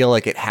 I feel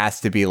like it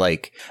has to be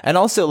like, and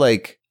also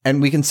like,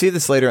 and we can see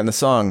this later in the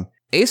song,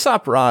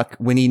 Aesop Rock,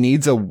 when he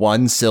needs a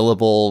one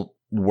syllable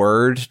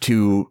word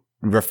to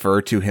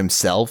refer to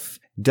himself,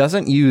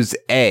 doesn't use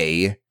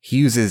a, he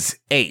uses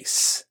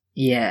ace.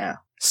 Yeah.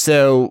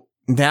 So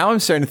now I'm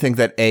starting to think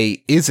that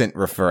A isn't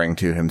referring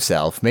to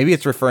himself. Maybe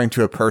it's referring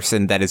to a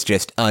person that is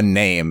just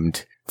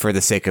unnamed for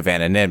the sake of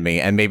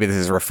anonymity, and maybe this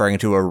is referring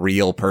to a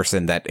real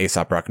person that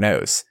Aesop Rock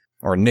knows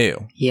or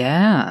knew.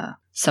 Yeah.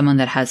 Someone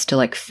that has to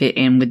like fit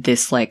in with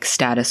this like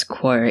status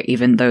quo,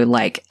 even though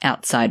like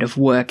outside of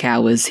work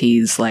hours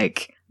he's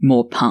like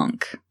more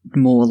punk,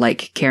 more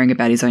like caring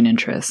about his own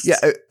interests.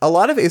 Yeah, a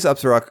lot of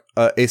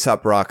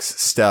Aesop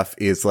Rock's stuff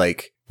is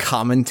like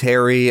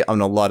commentary on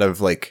a lot of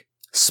like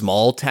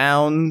small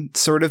town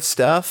sort of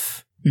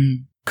stuff,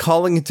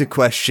 calling into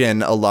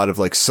question a lot of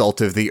like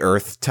salt of the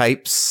earth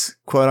types,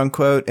 quote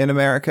unquote, in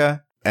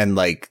America. And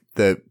like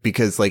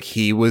because like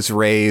he was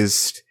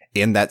raised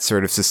in that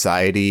sort of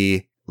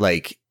society,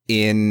 like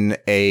in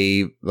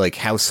a like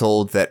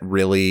household that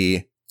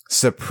really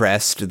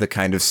suppressed the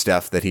kind of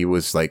stuff that he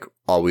was like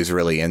always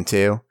really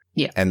into.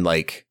 Yeah. And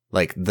like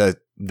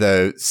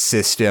the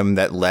system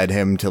that led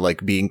him to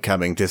like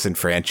becoming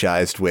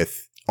disenfranchised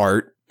with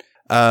art.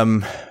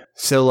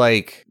 So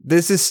like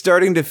this is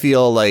starting to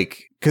feel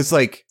like, cause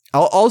like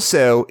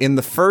also in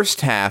the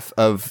first half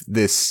of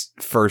this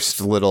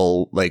first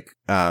little like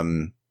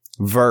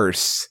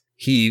verse,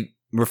 he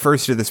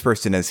refers to this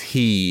person as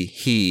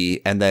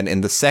he, and then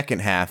in the second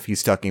half,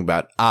 he's talking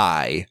about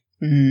I.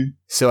 Mm-hmm.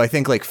 So I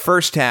think like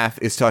first half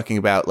is talking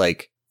about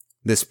like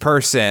this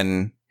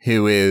person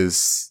who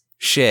is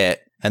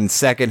shit, and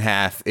second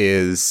half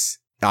is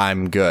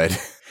I'm good.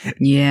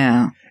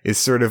 Yeah. Is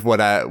sort of what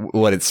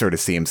it sort of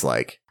seems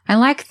like. I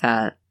like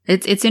that.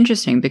 It's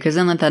interesting because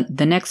then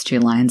the next two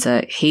lines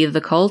are he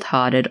the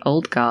cold-hearted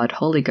old guard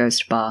Holy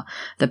Ghost bar,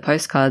 the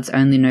postcards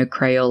only no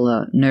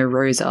Crayola, no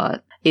rose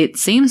art. It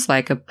seems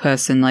like a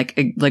person like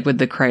with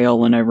the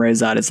Crayola no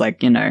rose art is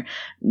like, you know,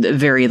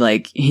 very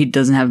like he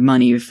doesn't have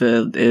money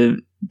for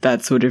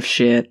that sort of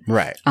shit.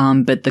 Right.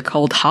 But the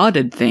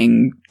cold-hearted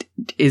thing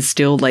is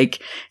still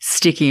like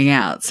sticking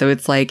out. So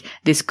it's like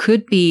this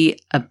could be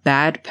a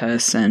bad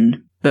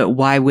person, but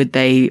why would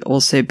they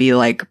also be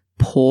like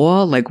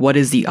poor? Like, what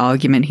is the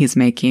argument he's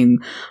making?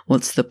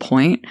 What's the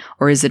point?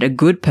 Or is it a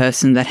good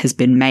person that has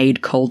been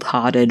made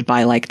cold-hearted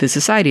by like the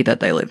society that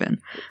they live in,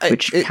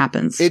 which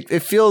happens?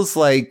 It feels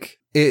like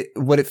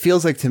what it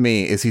feels like to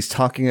me is he's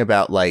talking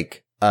about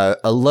like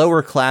a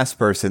lower class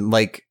person,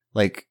 like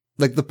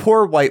the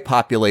poor white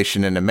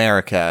population in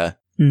America,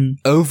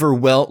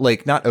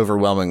 not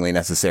overwhelmingly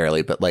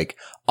necessarily, but like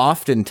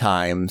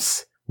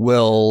oftentimes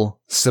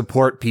will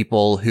support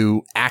people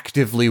who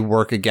actively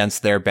work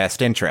against their best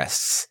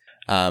interests.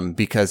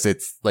 Because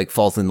it's like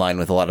falls in line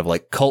with a lot of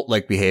like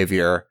cult-like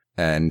behavior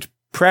and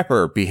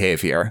prepper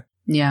behavior.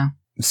 Yeah.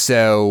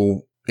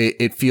 So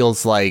it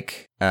feels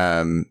like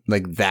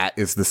that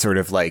is the sort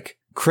of like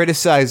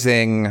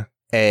criticizing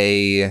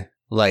a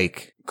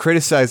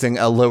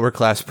lower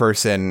class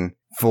person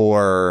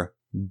for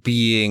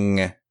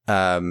being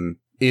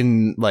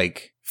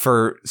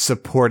for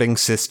supporting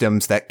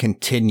systems that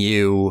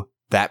continue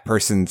that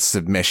person's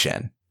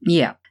submission.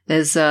 Yeah.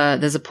 There's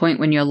a point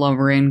when you're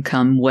lower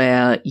income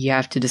where you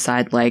have to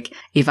decide, like,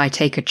 if I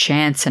take a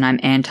chance and I'm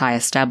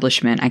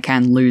anti-establishment, I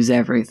can lose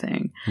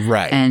everything.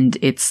 Right. And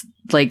it's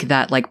like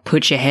that, like,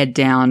 put your head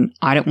down,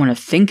 I don't want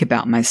to think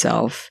about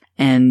myself.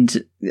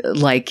 And,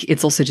 like,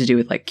 it's also to do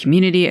with, like,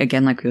 community.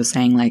 Again, like we were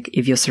saying, like,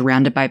 if you're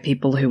surrounded by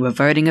people who are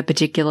voting a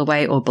particular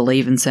way or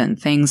believe in certain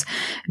things,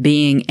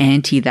 being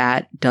anti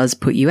that does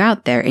put you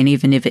out there. And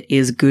even if it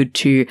is good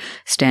to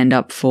stand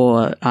up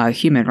for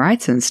human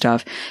rights and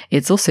stuff,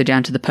 it's also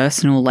down to the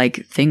personal,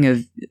 like, thing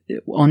of,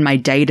 on my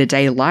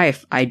day-to-day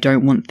life, I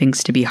don't want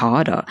things to be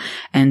harder.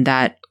 And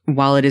that,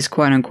 while it is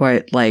quote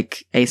unquote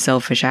like a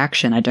selfish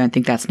action, I don't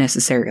think that's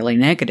necessarily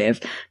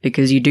negative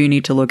because you do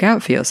need to look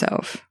out for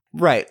yourself.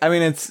 Right. I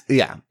mean,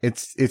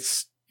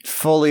 it's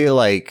fully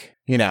like,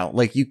 you know,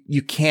 like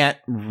you can't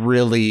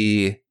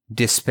really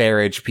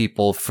disparage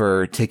people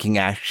for taking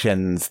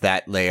actions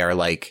that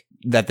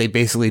they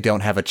basically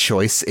don't have a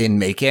choice in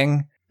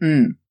making.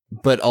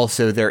 But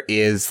also there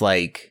is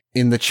like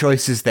in the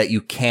choices that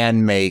you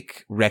can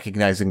make,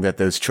 recognizing that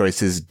those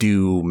choices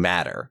do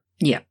matter.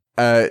 Yeah.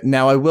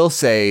 Now I will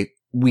say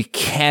we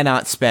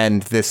cannot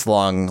spend this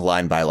long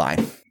line by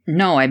line.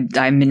 No,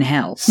 I'm in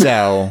hell.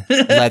 So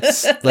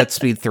let's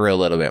speed through a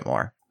little bit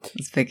more.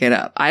 Let's pick it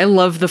up. I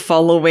love the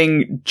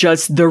following,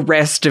 just the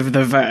rest of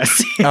the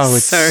verse.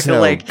 It's so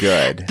like,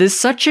 good. There's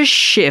such a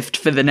shift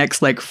for the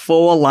next, like,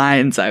 4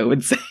 lines, I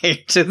would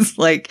say. Just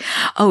like,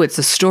 oh, it's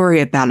a story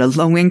about a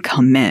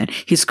low-income man.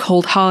 He's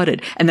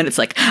cold-hearted. And then it's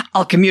like,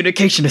 I'll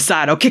communication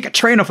aside. I'll kick a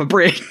train off a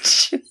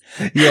bridge.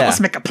 Yeah.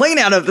 Let's make a plane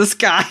out of the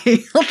sky.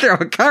 I'll throw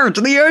a car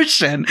into the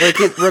ocean. Like,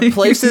 it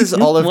replaces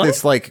all of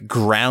this, like,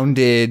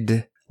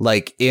 grounded,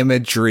 like,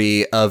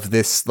 imagery of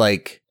this,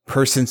 like,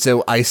 person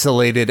so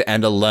isolated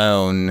and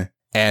alone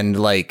and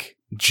like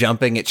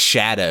jumping at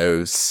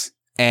shadows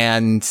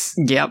and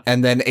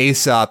then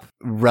Aesop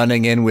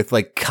running in with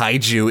like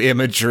kaiju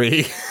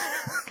imagery.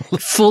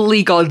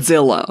 Fully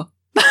Godzilla.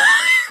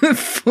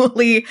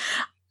 Fully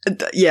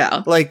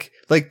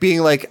like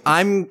being like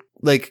I'm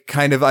like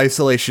kind of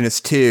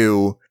isolationist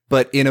too,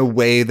 but in a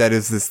way that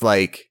is this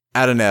like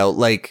I don't know,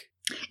 like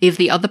If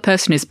the other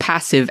person is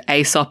passive,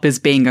 Aesop is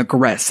being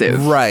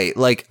aggressive. Right.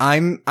 Like,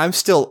 I'm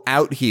still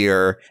out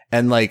here,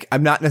 and, like,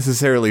 I'm not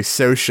necessarily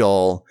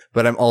social,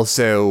 but I'm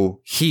also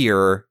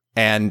here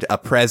and a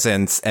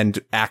presence and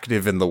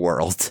active in the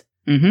world.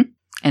 Mm-hmm.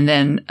 And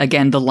then,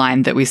 again, the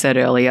line that we said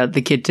earlier,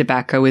 the Kid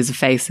Tobacco is a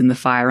face in the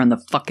fire on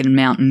the fucking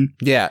mountain.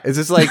 Yeah. It's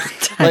just like,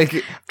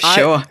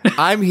 Sure.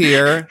 I'm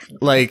here.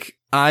 Like,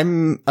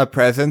 I'm a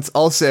presence.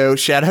 Also,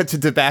 shout out to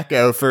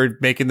Tobacco for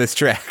making this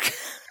track.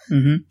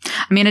 Mm-hmm.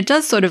 I mean, it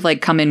does sort of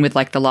like come in with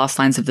like the last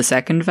lines of the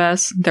second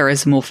verse. There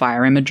is more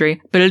fire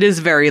imagery, but it is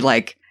very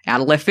like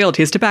out of left field.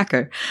 Here's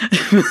Tobacco.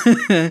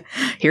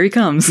 Here he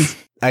comes.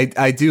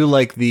 I do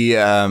like the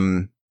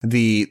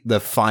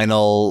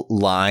final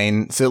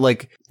line. So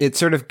like it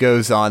sort of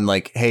goes on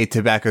like, hey,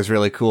 Tobacco's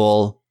really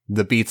cool.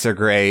 The beats are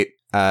great.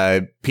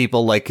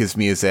 People like his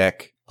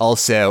music.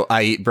 Also,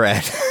 I eat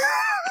bread.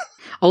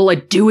 All I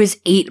do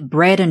is eat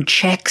bread and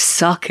check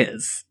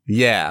suckers.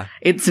 Yeah.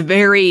 It's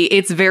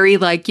very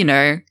like, you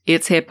know,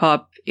 it's hip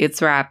hop,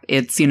 it's rap,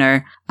 it's, you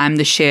know, I'm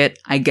the shit,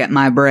 I get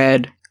my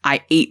bread,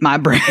 I eat my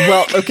bread.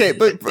 Well, okay,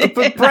 but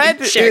bread,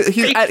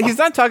 he's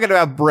not talking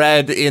about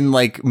bread in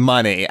like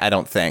money, I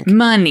don't think.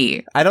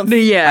 Money. I don't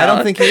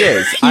think he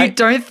is. You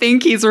don't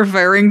think he's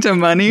referring to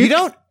money? You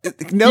don't.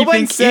 No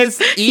one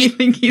says eat.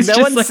 No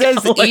one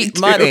says eat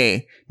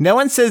money. No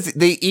one says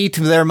they eat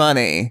their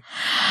money.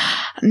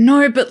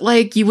 No, but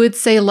like you would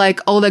say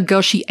like, oh, that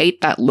girl, she ate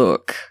that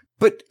look.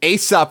 But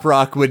Aesop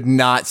Rock would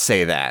not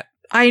say that.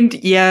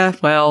 Yeah,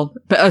 well,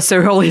 but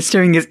so all he's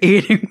doing is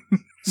eating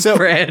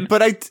bread.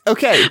 But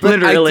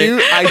literally.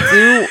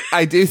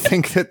 I do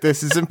think that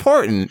this is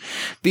important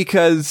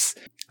because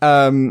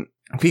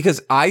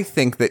I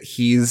think that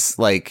he's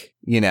like,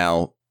 you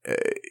know,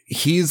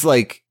 he's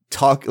like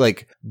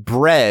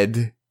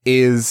bread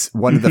is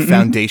one of the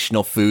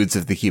foundational foods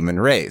of the human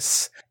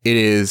race.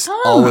 It has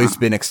always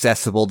been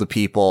accessible to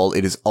people.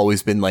 It has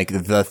always been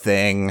like the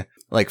thing.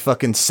 Like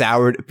fucking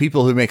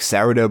people who make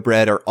sourdough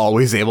bread are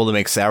always able to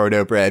make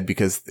sourdough bread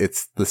because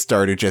it's the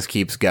starter just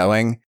keeps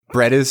going.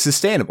 Bread is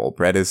sustainable.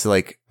 Bread is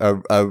like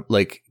a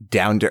like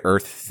down to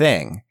earth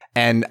thing.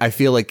 And I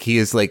feel like he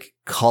is like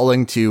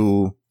calling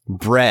to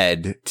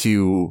bread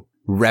to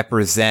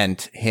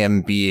represent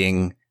him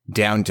being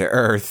down to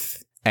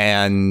earth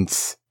and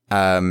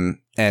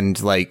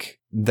like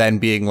then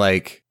being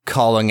like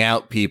calling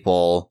out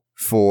people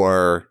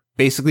for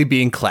basically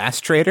being class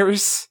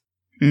traitors.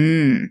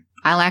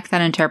 I like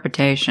that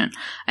interpretation.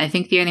 I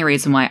think the only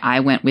reason why I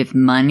went with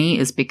money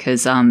is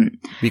because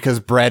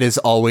bread is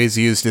always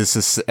used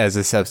as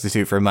a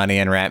substitute for money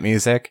in rap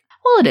music.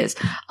 Well, it is.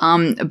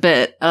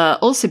 But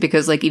also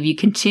because, like, if you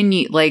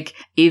continue, like,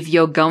 if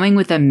you're going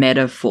with a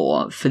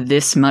metaphor for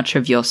this much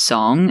of your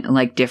song,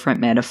 like different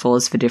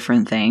metaphors for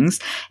different things,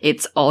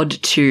 it's odd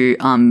to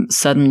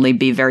suddenly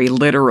be very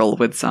literal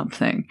with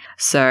something.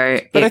 So,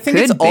 but I think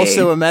it's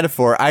also a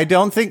metaphor. I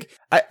don't think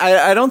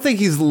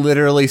he's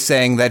literally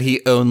saying that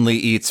he only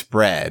eats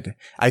bread.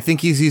 I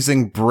think he's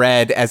using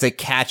bread as a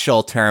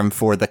catch-all term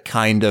for the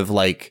kind of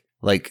like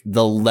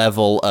the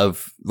level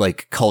of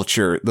like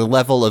culture, the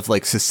level of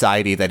like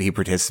society that he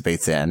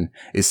participates in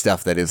is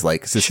stuff that is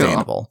like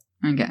sustainable.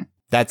 Sure. Okay.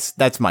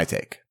 That's my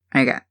take.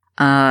 Okay.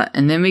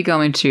 And then we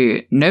go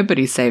into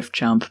Nobody Safe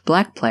Jump,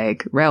 Black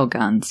Plague,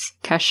 Railguns,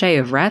 Cachet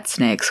of Rat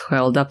Snakes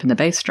coiled up in the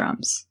bass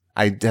drums.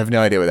 I have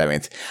no idea what that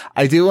means.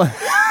 I do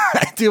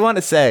want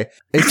to say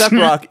Aesop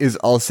Rock is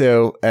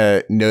also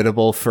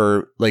notable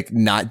for like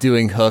not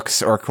doing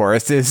hooks or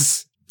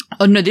choruses.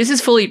 Oh no, this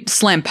is fully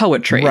slam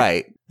poetry.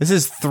 Right. This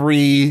is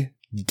 3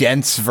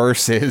 dense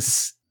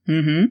verses.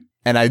 Mm-hmm.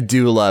 And I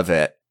do love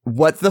it.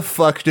 What the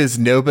fuck does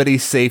Nobody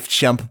Safe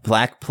Jump,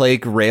 Black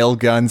Plague,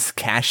 Railguns,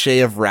 Cachet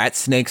of Rat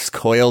Snakes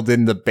coiled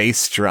in the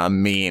bass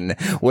drum mean?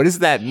 What does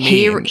that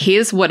mean?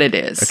 Here's what it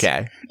is.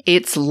 Okay.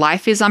 It's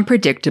life is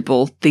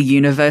unpredictable. The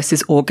universe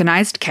is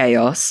organized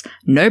chaos.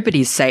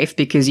 Nobody's safe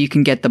because you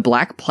can get the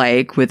Black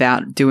Plague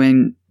without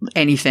doing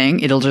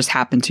anything. It'll just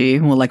happen to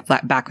you. Well, like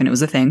back when it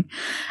was a thing.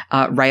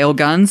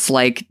 Railguns,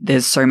 like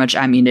there's so much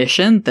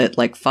ammunition that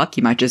like, fuck,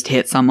 you might just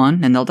hit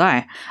someone and they'll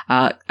die.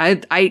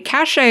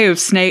 Cachet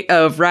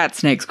of rat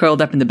snakes coiled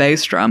up in the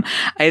bass drum.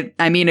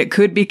 I mean, it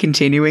could be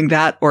continuing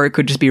that or it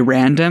could just be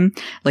random.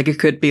 Like it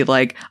could be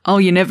like, oh,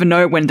 you never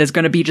know when there's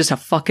going to be just a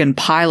fucking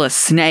pile of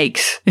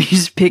snakes. You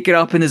just pick it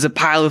up and there's a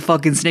pile of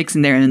fucking snakes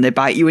in there and then they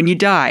bite you and you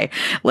die.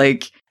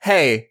 Like,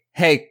 hey,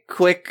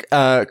 quick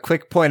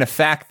point of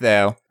fact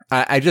though.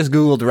 I just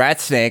Googled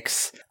rat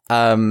snakes.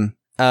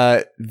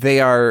 They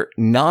are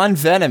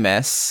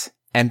non-venomous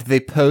and they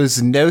pose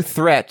no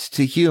threat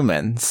to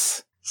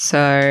humans.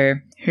 So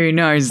who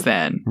knows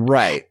then?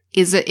 Right.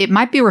 It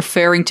might be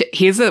referring to,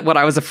 here's what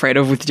I was afraid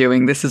of with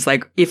doing this is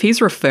like, if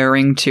he's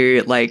referring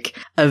to like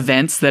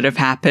events that have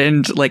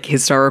happened, like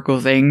historical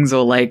things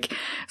or like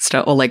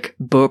stuff or like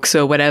books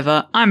or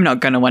whatever, I'm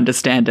not going to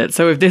understand it.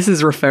 So if this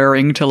is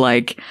referring to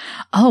like,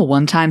 oh,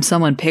 one time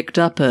someone picked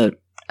up a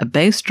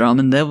bass drum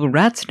and there were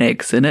rat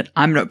snakes in it,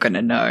 I'm not going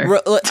to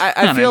know.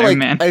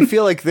 I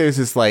feel like there's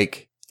this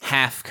like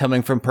half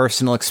coming from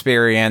personal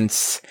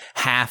experience,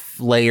 half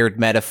layered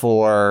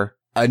metaphor,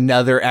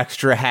 another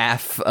extra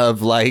half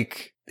of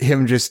like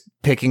him just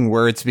picking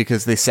words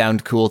because they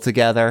sound cool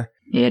together.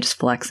 Yeah, just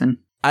flexing.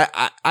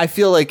 I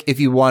feel like if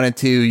you wanted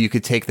to, you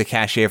could take the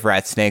cachet of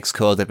Rat Snake's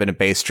coiled up in a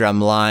bass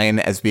drum line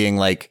as being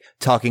like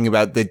talking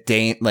about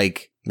the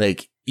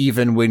like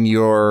even when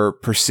you're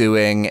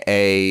pursuing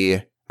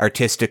a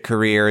artistic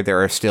career,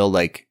 there are still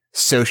like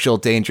social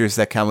dangers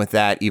that come with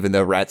that, even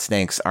though rat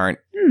snakes aren't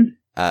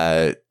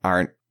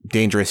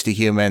dangerous to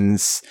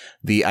humans.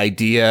 The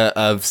idea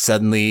of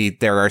suddenly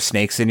there are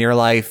snakes in your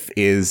life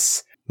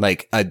is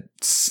like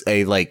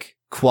a like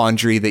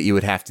quandary that you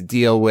would have to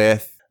deal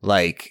with.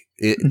 Like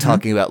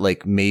talking about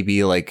like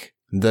maybe like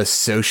the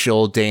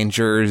social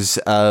dangers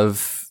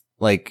of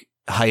like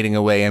hiding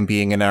away and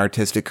being in an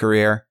artistic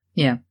career.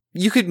 Yeah.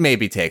 You could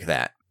maybe take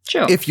that.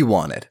 Sure. If you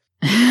wanted.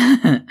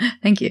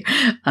 Thank you.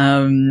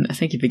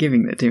 Thank you for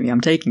giving that to me.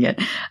 I'm taking it.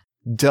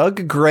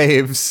 Doug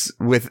Graves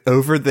with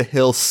Over the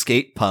Hill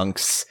Skate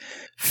Punks.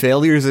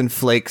 Failures and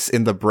flakes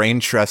in the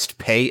brain trust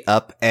pay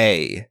up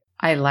A.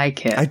 I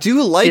like it. I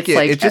do like it.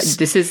 Like, it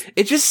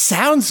just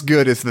sounds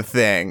good is the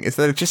thing. Is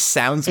that it just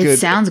sounds good. It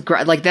sounds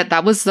great. Like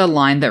that was the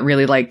line that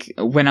really, like,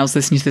 when I was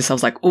listening to this, I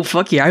was like, oh,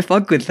 fuck yeah, I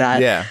fuck with that.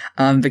 Yeah.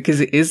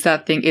 Because it is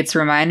that thing. It's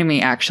reminding me,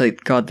 actually,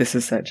 God, this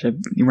is such a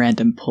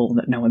random pull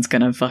that no one's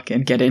gonna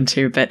fucking get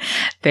into. But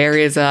there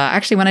is,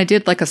 actually, when I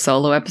did like a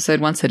solo episode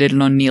once, I did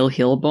it on Neil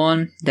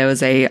Hilborn. There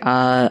was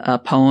a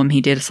poem,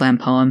 he did a slam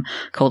poem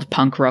called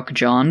Punk Rock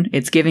John.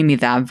 It's giving me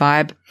that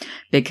vibe.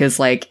 Because,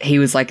 like, he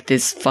was, like,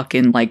 this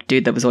fucking, like,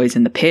 dude that was always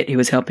in the pit. He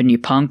was helping you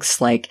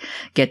punks, like,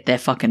 get their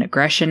fucking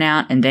aggression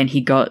out. And then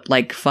he got,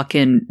 like,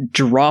 fucking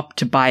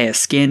dropped by a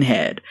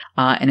skinhead.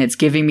 And it's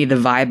giving me the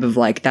vibe of,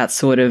 like, that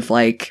sort of,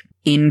 like,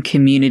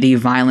 in-community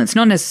violence.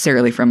 Not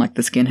necessarily from, like,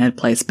 the skinhead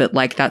place, but,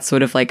 like, that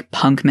sort of, like,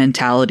 punk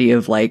mentality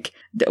of, like,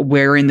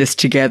 we're in this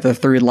together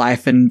through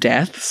life and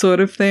death sort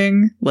of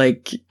thing.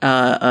 Like,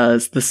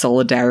 the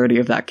solidarity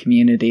of that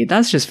community.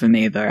 That's just for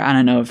me, though. I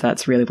don't know if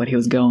that's really what he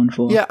was going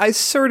for. Yeah, I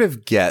sort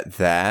of get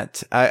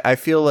that. I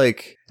feel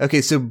like,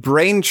 okay, so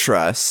brain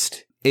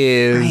trust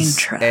is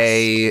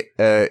a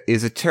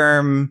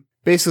term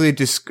basically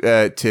just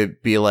to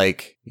be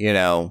like, you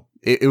know,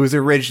 it was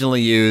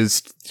originally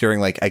used during,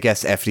 like, I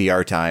guess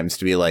FDR times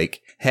to be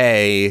like,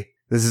 hey,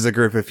 this is a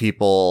group of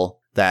people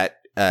that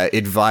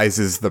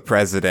advises the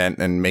president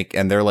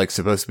and they're like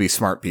supposed to be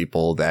smart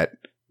people that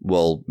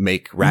will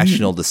make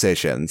rational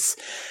decisions.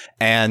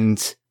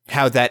 And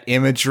how that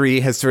imagery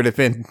has sort of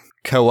been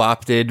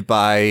co-opted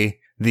by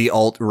the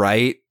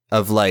alt-right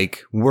of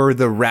like, we're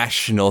the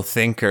rational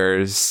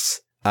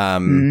thinkers.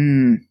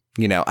 You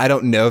know, I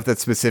don't know if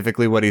that's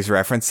specifically what he's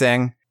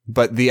referencing,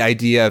 but the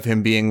idea of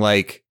him being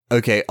like,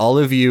 okay, all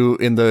of you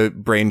in the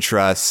brain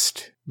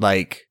trust,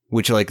 like,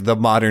 which, like, the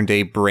modern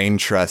day brain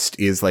trust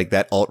is like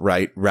that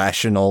alt-right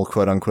rational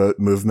quote unquote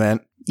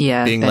movement.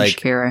 Yeah. Being like,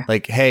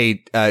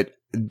 hey,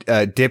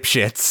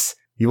 dipshits,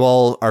 you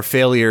all are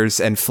failures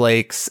and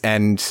flakes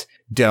and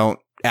don't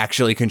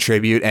actually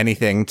contribute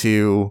anything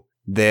to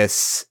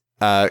this,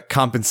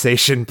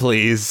 compensation,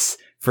 please,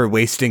 for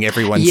wasting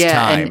everyone's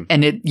time.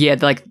 And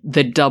like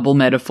the double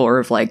metaphor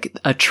of like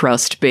a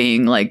trust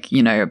being like,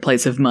 you know, a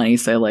place of money.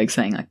 So like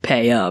saying like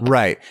pay up.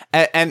 Right.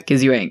 And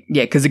cause you ain't,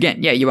 cause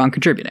again, you aren't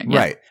contributing. Yeah.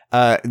 Right.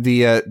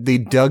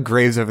 The Doug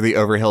Graves over the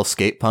Overhill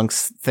Skate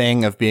Punks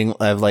thing of being,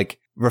 of like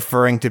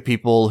referring to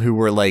people who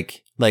were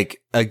like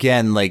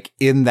again, like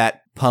in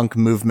that punk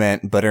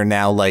movement, but are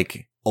now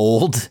like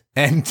old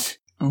and.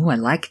 Oh, I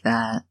like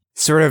that.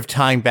 Sort of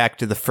tying back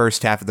to the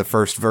first half of the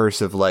first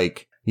verse of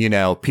like, you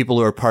know, people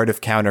who are part of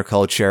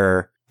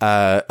counterculture,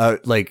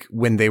 like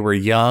when they were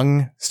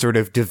young, sort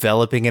of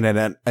developing in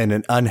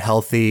an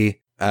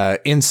unhealthy,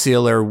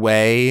 insular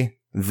way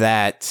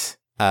that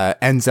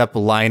ends up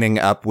lining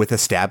up with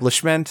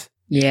establishment.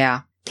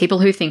 Yeah. People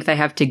who think they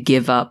have to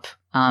give up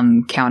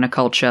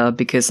counterculture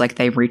because like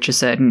they reach a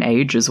certain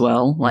age as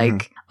well.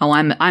 Like, oh,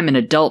 I'm an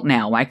adult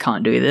now. I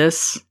can't do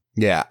this.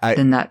 Yeah.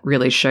 Then that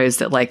really shows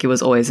that like it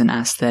was always an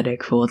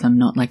aesthetic for them,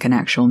 not like an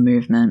actual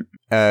movement.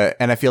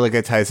 And I feel like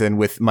it ties in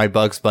with my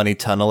Bugs Bunny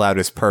tunnel out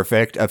is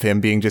perfect of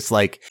him being just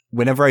like,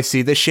 whenever I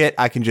see this shit,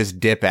 I can just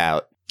dip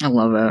out. I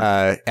love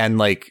it. And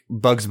like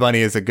Bugs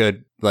Bunny is a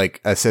good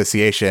like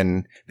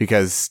association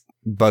because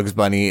Bugs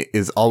Bunny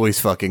is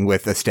always fucking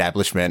with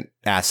establishment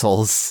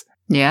assholes.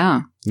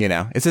 Yeah. You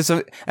know, it's just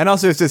and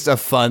also it's just a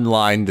fun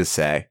line to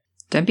say.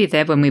 Don't be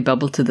there when we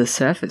bubble to the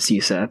surface,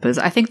 usurpers.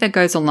 I think that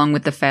goes along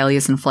with the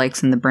failures and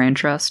flakes in the brand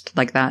trust,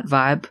 like that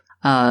vibe.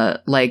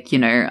 Like, you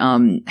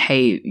know,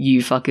 hey, you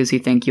fuckers who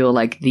think you're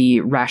like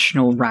the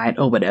rational right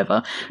or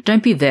whatever.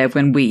 Don't be there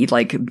when we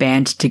like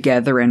band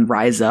together and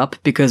rise up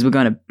because we're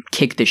going to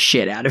kick the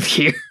shit out of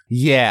you.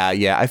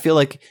 Yeah. I feel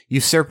like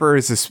usurper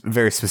is a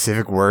very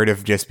specific word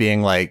of just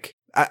being like,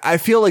 I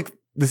feel like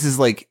this is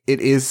like,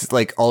 it is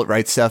like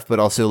alt-right stuff,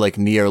 but also like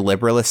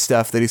neoliberalist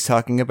stuff that he's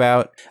talking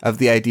about of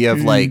the idea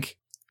of like,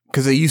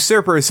 because a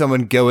usurper is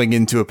someone going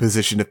into a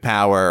position of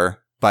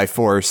power by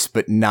force,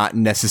 but not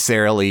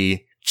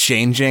necessarily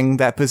changing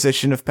that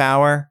position of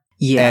power.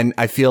 Yeah. And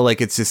I feel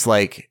like it's just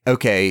like,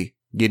 okay,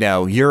 you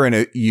know, you're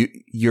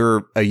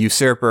a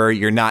usurper.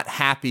 You're not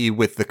happy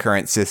with the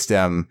current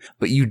system,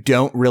 but you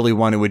don't really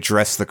want to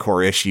address the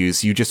core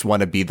issues. You just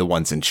want to be the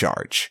ones in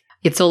charge.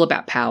 It's all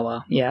about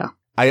power. Yeah.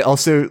 I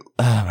also,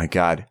 oh my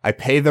God, I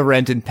pay the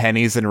rent in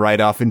pennies and ride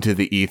off into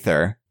the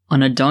ether.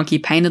 On a donkey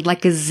painted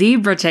like a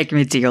zebra, take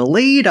me to your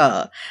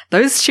leader.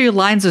 Those 2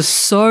 lines are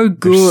so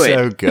good.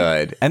 They're so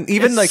good. And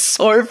even They're like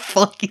so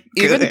fucking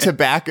good. even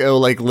Tobacco,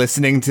 like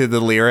listening to the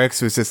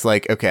lyrics was just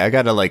like, okay, I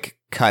gotta like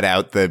cut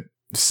out the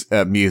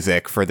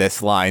music for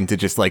this line to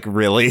just like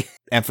really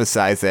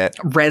emphasize it.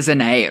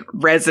 Resonate.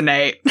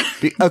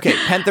 Okay,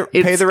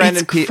 pay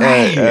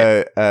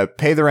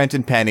the rent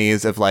in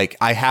pennies of like,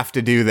 I have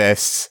to do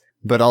this,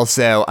 but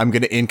also I'm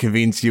going to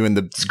inconvenience you in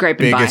the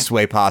biggest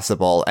way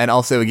possible. And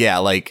also, yeah,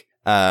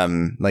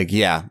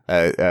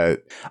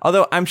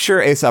 although I'm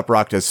sure Aesop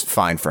Rock does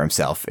fine for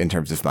himself in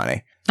terms of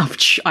money. Oh,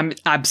 I'm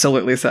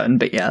absolutely certain,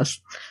 but yes.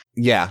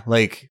 Yeah,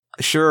 like,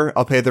 sure,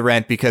 I'll pay the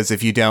rent because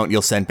if you don't,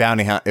 you'll send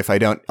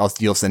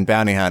you'll send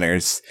bounty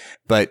hunters,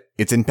 but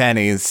it's in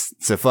pennies,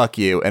 so fuck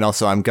you. And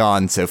also I'm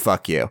gone, so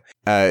fuck you.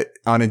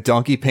 On a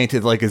donkey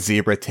painted like a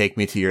zebra, take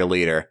me to your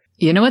leader.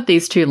 You know what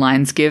these 2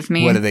 lines give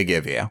me? What do they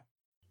give you?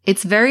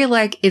 It's very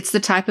like, it's the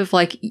type of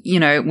like, you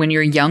know, when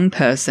you're a young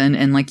person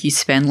and like you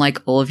spend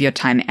like all of your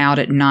time out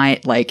at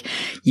night, like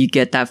you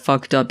get that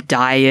fucked up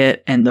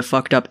diet and the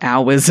fucked up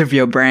hours of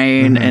your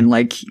brain and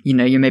like, you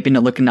know, you're maybe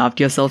not looking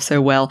after yourself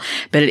so well,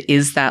 but it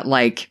is that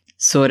like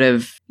sort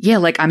of, yeah,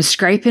 like I'm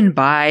scraping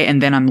by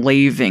and then I'm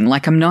leaving.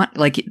 Like I'm not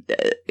like,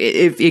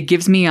 it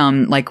gives me,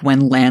 like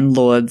when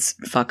landlords,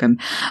 fuck them,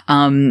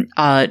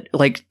 are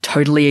like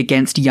totally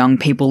against young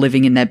people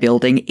living in their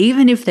building,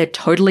 even if they're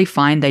totally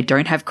fine, they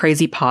don't have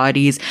crazy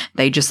parties,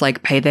 they just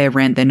like pay their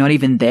rent, they're not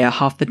even there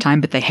half the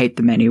time, but they hate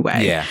them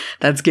anyway. Yeah.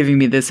 That's giving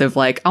me this of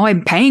like, oh,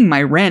 I'm paying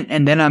my rent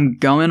and then I'm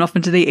going off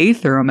into the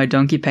ether on my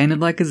donkey painted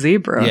like a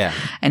zebra. Yeah.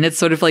 And it's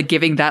sort of like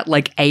giving that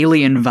like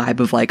alien vibe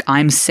of like,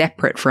 I'm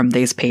separate from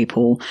these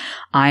people.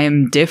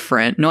 I'm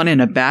different, not in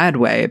a bad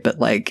way, but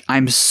like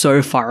I'm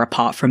so far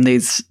apart from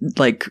these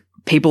like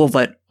people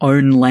that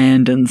own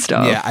land and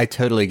stuff. Yeah, I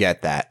totally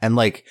get that. And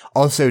like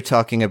also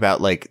talking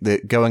about like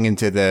the going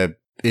into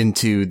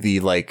the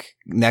like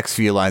next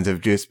few lines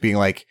of just being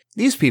like,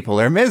 these people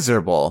are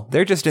miserable.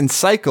 They're just in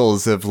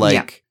cycles of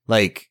like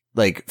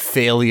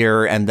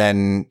failure and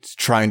then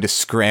trying to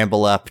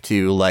scramble up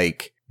to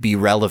like be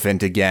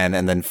relevant again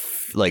and then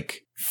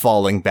like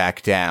falling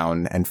back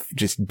down and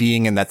just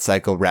being in that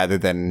cycle rather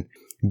than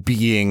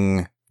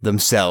being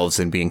themselves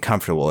and being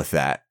comfortable with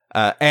that.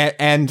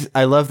 And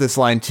I love this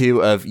line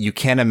too of, you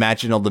can't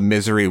imagine all the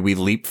misery we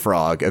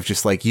leapfrog, of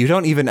just like, you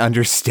don't even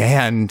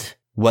understand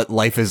what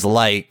life is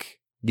like.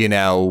 You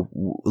know,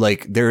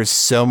 like there's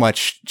so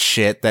much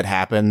shit that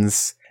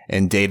happens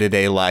in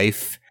day-to-day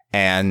life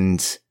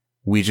and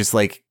we just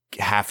like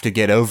have to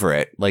get over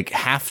it, like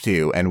have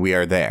to, and we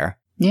are there.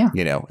 Yeah.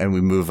 You know, and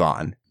we move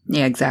on.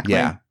 Yeah, exactly.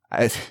 Yeah.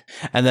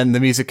 And then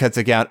the music cuts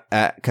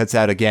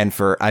out again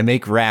for, I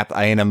make rap,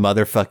 I ain't a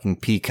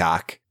motherfucking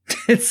peacock.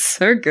 It's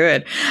so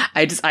good.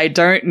 I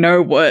don't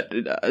know what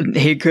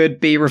he could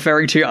be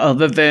referring to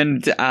other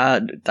than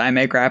I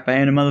make rap, I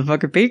ain't a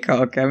motherfucking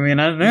peacock. I mean,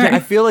 I don't know. Yeah,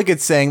 I feel like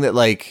it's saying that,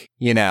 like,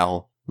 you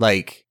know,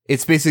 like,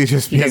 it's basically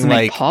just being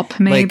like, pop,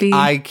 maybe? Like,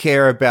 I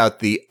care about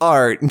the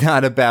art,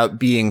 not about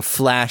being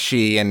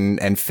flashy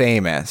and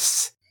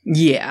famous.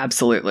 Yeah,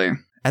 absolutely.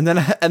 And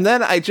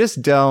then I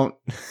just don't...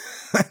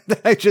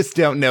 I just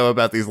don't know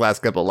about these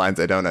last couple lines.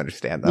 I don't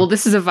understand them. Well,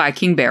 this is a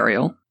Viking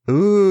burial.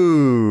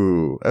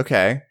 Ooh,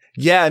 okay.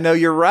 Yeah, no,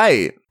 you're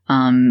right.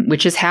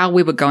 Which is how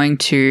we were going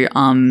to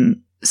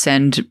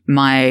send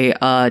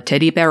my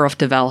teddy bear off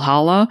to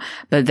Valhalla,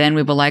 but then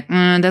we were like,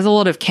 there's a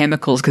lot of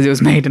chemicals because it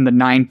was made in the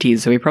 90s,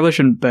 so we probably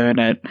shouldn't burn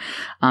it.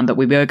 But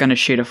we were going to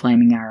shoot a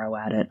flaming arrow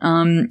at it.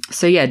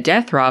 So yeah,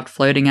 Death Raft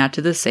floating out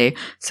to the sea.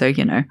 So,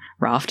 you know,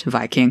 raft,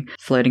 Viking,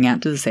 floating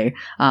out to the sea,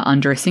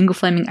 under a single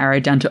flaming arrow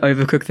down to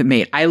overcook the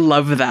meat. I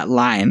love that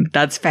line.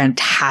 That's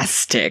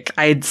fantastic.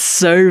 It's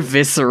so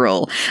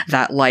visceral,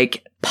 that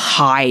like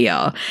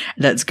pyre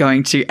that's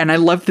going to, and I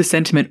love the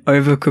sentiment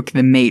overcook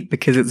the meat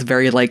because it's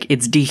very like,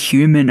 it's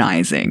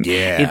dehumanizing.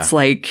 Yeah. It's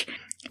like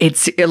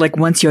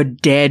once you're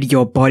dead,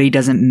 your body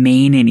doesn't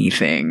mean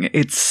anything.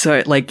 It's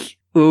so like,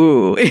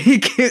 ooh,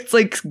 it's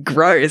like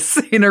gross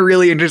in a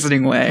really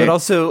interesting way. But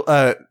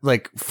also,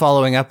 like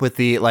following up with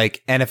the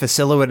like, and if a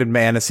silhouetted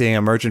man is seeing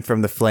emergent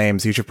from the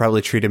flames, you should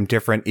probably treat him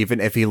different, even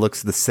if he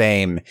looks the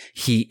same.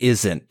 He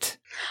isn't.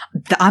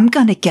 I'm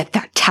gonna get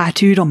that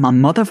tattooed on my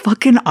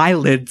motherfucking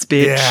eyelids,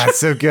 bitch. Yeah,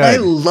 so good. I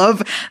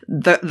love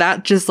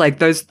that just like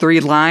those 3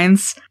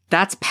 lines.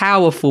 That's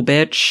powerful,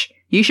 bitch.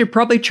 You should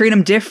probably treat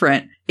him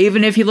different,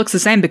 even if he looks the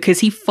same, because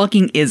he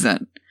fucking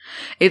isn't.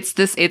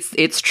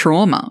 It's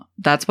trauma.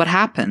 That's what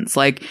happens.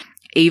 Like,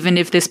 even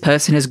if this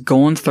person has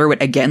gone through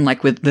it again,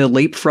 like with the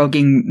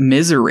leapfrogging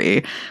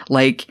misery,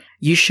 like,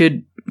 you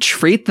should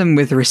treat them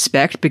with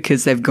respect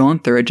because they've gone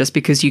through it. Just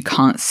because you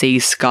can't see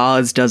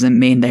scars doesn't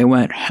mean they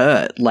weren't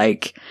hurt.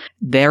 Like,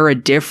 they're a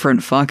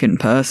different fucking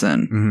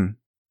person.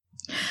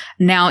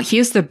 Mm-hmm. Now,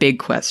 here's the big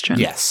question.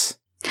 Yes.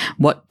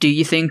 What do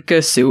you think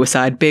a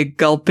suicide big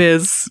gulp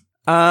is?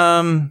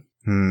 I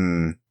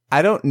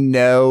don't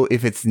know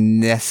if it's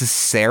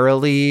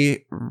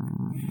necessarily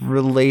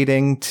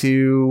relating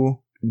to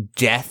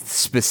death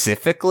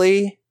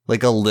specifically,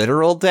 like a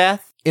literal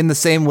death, in the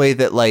same way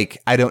that,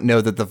 like, I don't know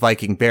that the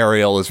Viking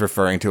burial is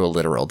referring to a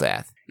literal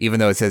death, even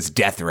though it says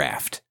death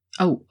raft.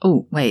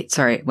 Wait,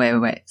 sorry.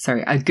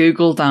 Sorry. I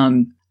Googled,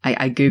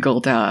 I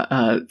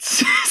Googled,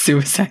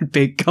 suicide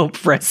big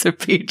gulp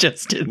recipe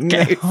just in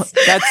case. No,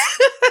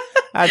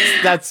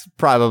 that's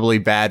probably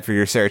bad for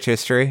your search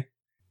history.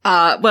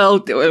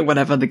 Well,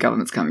 whatever, the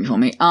government's coming for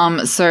me.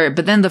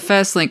 But then the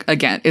first link,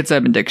 again, it's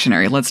Urban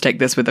Dictionary. Let's take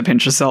this with a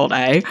pinch of salt,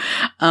 eh?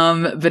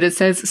 But it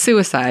says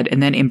suicide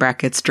and then in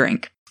brackets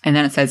drink. And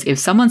then it says, if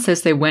someone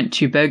says they went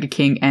to Burger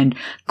King and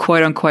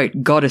quote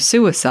unquote got a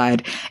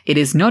suicide, it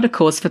is not a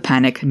cause for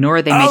panic, nor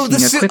are they making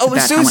a quip about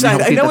suicide.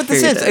 how unhealthy I know the what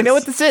this food is. I know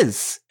what this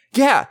is.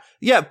 Yeah.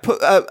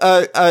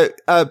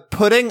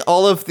 Putting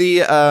all of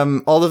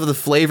the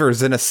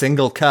flavors in a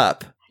single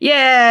cup.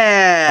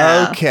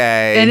 Yeah.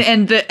 Okay.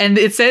 And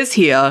it says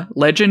here,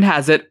 legend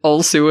has it,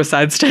 all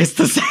suicides taste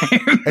the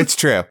same. It's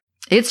true.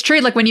 It's true.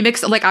 Like when you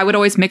mix, like I would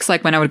always mix,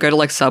 like when I would go to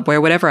like Subway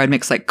or whatever, I'd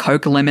mix like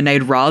Coke,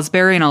 lemonade,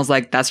 raspberry, and I was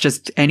like, that's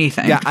just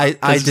anything. Yeah,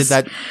 I did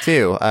that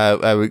too.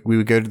 We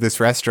would go to this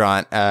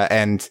restaurant,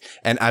 and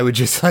I would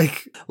just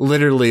like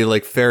literally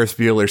like Ferris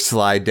Bueller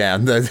slide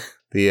down the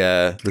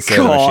soda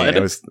machine.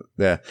 It was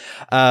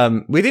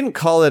we didn't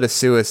call it a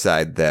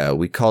suicide though.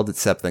 We called it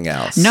something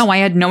else. No, I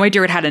had no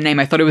idea it had a name.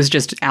 I thought it was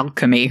just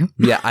alchemy.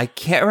 Yeah, I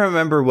can't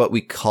remember what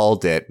we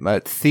called it,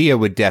 but Thea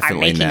would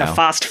definitely I'm making know. a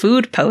fast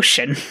food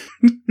potion.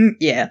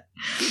 Yeah.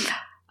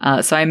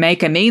 So I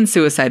make a mean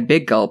suicide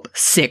big gulp,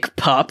 sick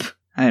pup.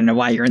 I don't know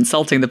why you're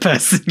insulting the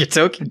person you're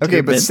talking to.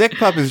 Okay, but sick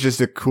pup is just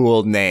a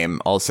cool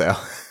name also.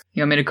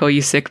 You want me to call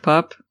you sick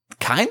pup?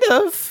 Kind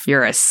of.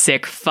 You're a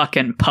sick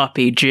fucking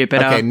puppy,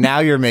 Jupiter. Okay, now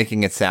you're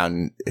making it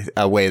sound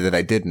a way that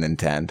I didn't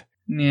intend.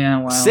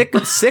 Yeah, well.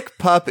 Sick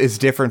pup is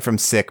different from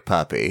sick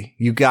puppy.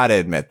 You gotta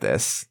admit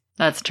this.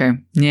 That's true.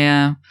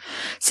 Yeah.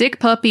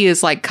 Sick puppy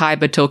is like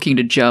Kaiba talking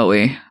to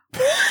Joey.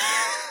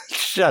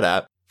 Shut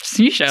up.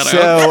 You shut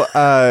up.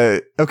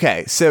 So,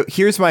 okay, so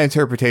here's my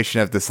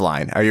interpretation of this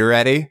line. Are you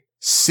ready?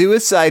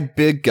 Suicide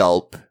big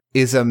gulp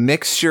is a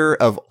mixture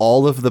of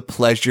all of the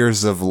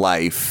pleasures of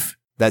life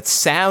that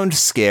sound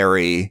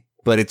scary,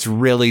 but it's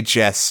really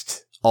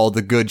just all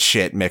the good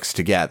shit mixed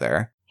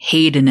together.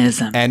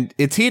 Hedonism. And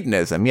it's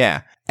hedonism,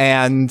 yeah.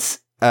 And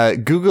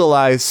Google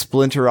Eyes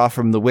splinter off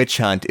from the witch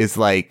hunt is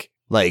like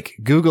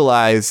Google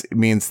Eyes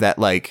means that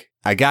like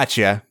I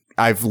gotcha.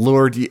 I've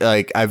lured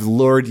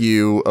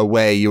you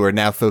away. You are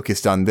now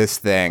focused on this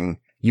thing.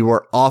 You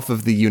are off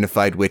of the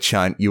unified witch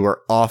hunt. You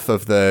are off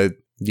of the,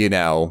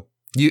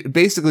 you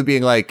basically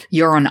being like,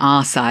 you're on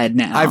our side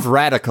now. I've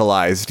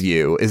radicalized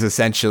you is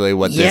essentially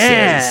what this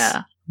is.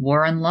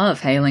 War and Love,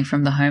 hailing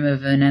from the home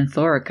of an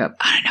Anthoracup.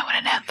 I don't know what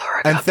an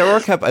Anthoracup is.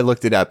 Anthoracup, I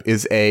looked it up,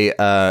 is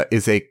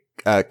a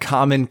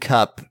common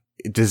cup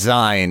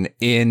design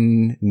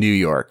in New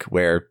York,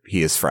 where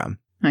he is from.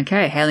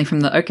 Okay, hailing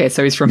from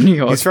so he's from New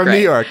York. He's from Great.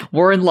 New York.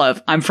 War and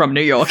Love, I'm from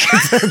New York.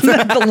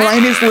 The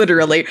line is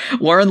literally,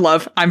 War and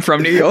Love, I'm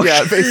from New York.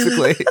 Yeah,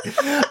 basically.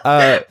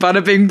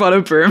 Bada bing,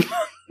 bada boom.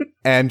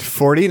 And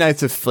 40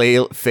 Nights of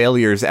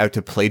Failures out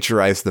to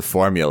plagiarize the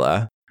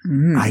formula.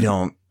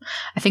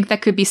 I think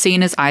that could be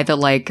seen as either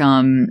like,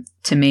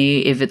 to me,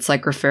 if it's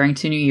like referring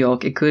to New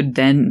York, it could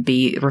then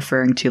be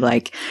referring to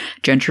like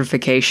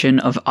gentrification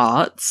of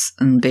arts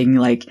and being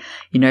like,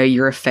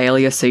 you're a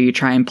failure, so you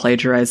try and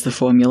plagiarize the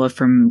formula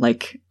from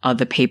like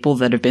other people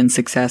that have been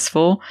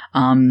successful,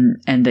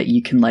 and that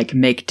you can like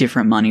make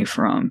different money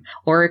from.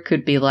 Or it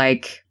could be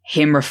like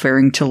him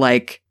referring to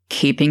like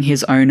keeping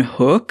his own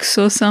hooks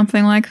or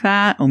something like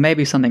that, or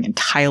maybe something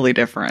entirely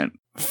different.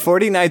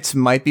 40 Nights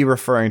might be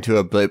referring to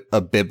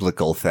a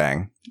biblical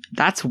thing.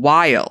 That's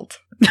wild.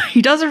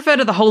 He does refer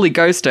to the Holy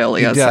Ghost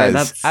earlier. He does. So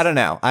that's... I don't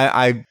know.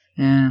 I'm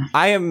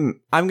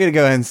going to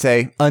go ahead and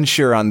say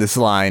unsure on this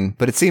line,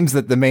 but it seems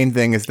that the main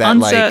thing is that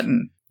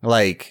uncertain.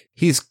 like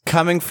he's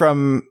coming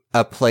from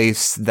a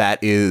place that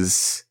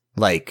is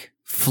like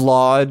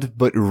flawed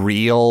but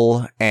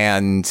real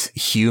and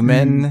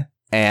human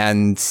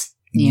and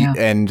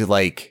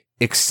like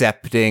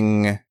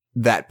accepting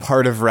that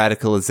part of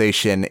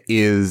radicalization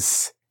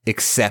is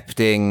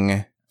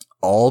accepting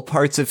all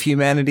parts of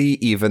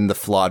humanity, even the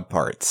flawed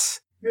parts.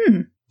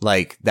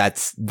 Like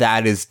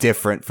that is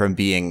different from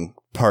being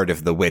part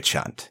of the witch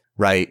hunt,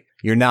 right?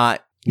 You're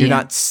not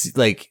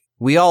like,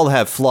 we all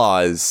have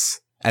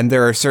flaws, and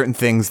there are certain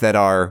things that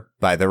are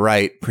by the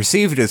right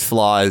perceived as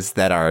flaws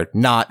that are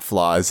not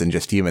flaws and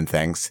just human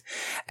things.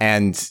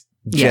 And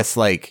just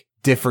like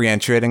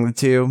differentiating the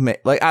two,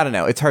 like, I don't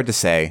know. It's hard to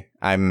say.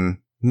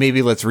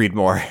 Maybe let's read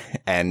more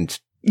and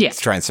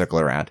let's try and circle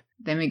around.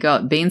 Then we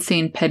got Been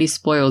Seen Petty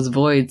Spoils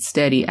Void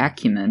Steady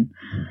Acumen.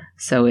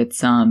 So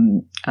it's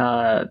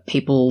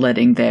people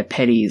letting their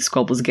petty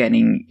squabbles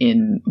getting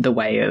in the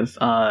way of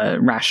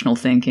rational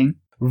thinking.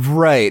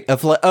 Right.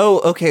 Of like, oh,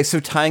 okay. So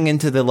tying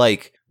into the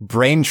like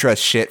brain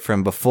trust shit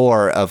from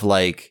before of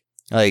like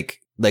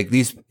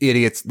these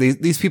idiots,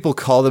 these people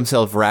call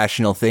themselves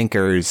rational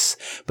thinkers,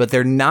 but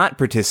they're not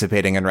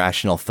participating in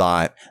rational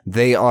thought.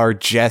 They are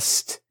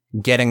just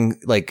getting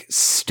like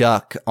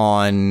stuck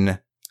on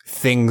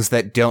things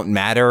that don't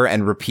matter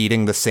and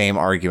repeating the same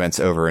arguments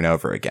over and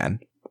over again.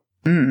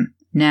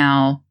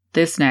 Now,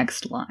 this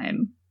next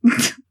line.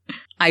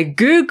 I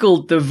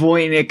googled the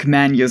Voynich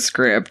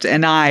manuscript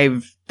and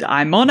I'm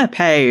on a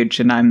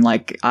page and I'm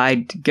like, I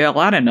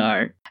don't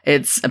know.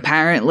 It's a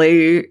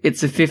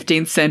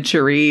 15th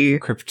century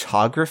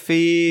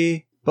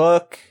cryptography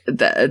book.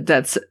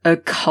 That's a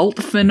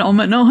cult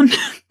phenomenon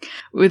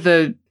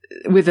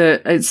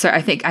so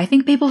I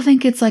think people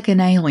think it's like an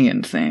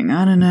alien thing.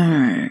 I don't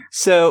know.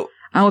 So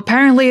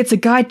apparently it's a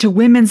guide to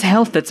women's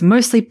health that's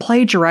mostly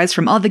plagiarized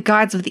from other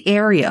guides of the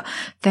area.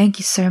 Thank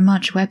you so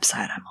much,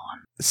 website I'm on.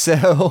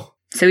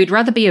 So he'd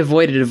rather be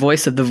avoided a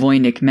voice of the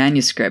Voynich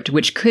manuscript,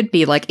 which could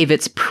be like, if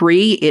it's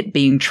pre it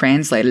being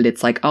translated,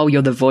 it's like, oh,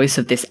 you're the voice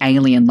of this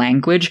alien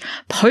language.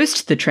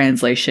 Post the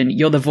translation,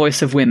 you're the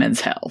voice of women's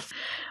health.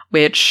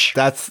 Which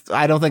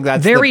I don't think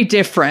that's very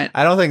different.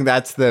 I don't think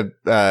that's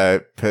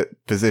the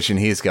position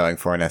he's going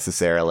for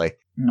necessarily.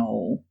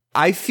 No.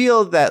 I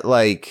feel that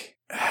like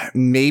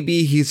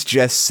maybe he's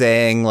just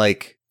saying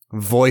like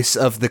voice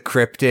of the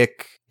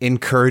cryptic,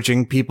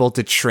 encouraging people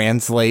to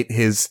translate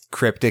his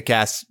cryptic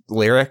ass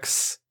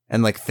lyrics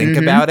and like think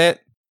about it.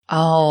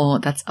 Oh,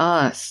 that's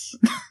us.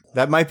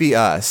 That might be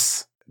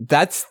us.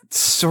 That's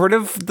sort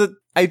of the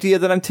idea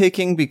that I'm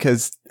taking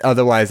because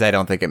otherwise I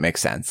don't think it makes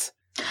sense.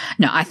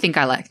 No, I think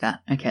I like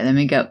that. Okay, let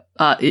me go.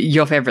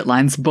 Your favorite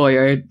line's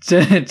boyo,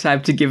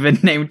 type to give a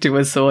name to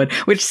a sword,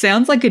 which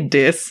sounds like a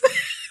diss.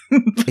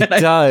 But it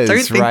does, I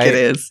don't think right? it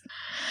is.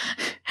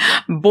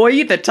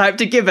 Boy, the type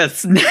to give a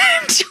name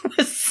to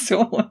a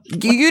sword.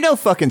 You know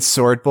fucking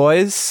Sword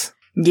Boys.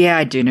 Yeah,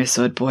 I do know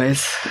Sword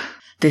Boys.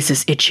 This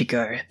is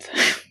Ichigo,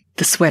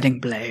 the sweating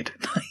blade.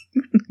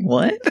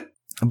 What?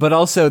 But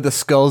also the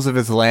skulls of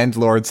his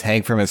landlords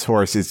hang from his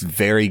horse is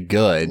very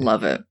good.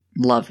 Love it.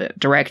 Love it.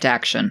 Direct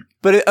action.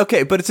 But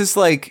it's just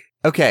like,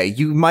 okay,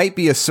 you might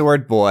be a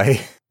sword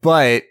boy,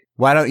 but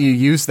why don't you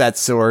use that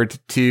sword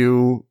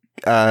to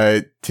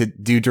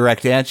do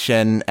direct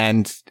action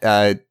and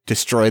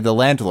destroy the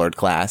landlord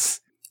class,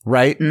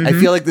 right? I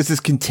feel like this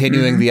is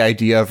continuing the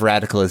idea of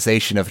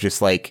radicalization of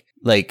just like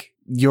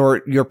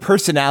your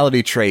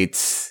personality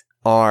traits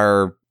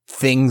are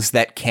things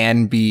that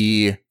can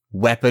be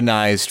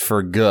weaponized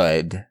for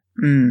good.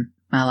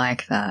 I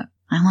like that.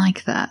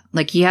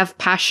 Like, you have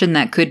passion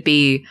that could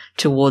be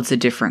towards a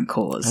different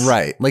cause.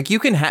 Right. Like, you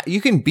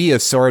can be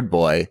a sword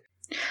boy.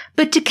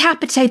 But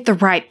decapitate the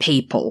right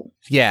people.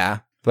 Yeah.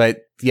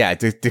 But, yeah,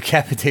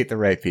 decapitate the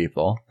right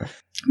people.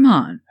 Come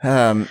on.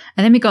 And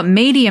then we got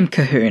Medium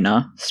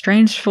Kahuna,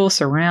 strange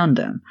force around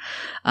him.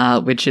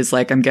 Which is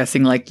like, I'm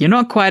guessing, like, you're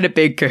not quite a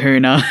big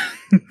kahuna,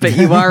 but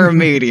you are a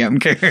medium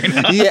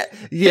kahuna.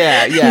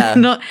 Yeah.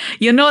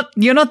 You're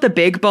not the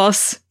big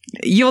boss.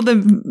 You're the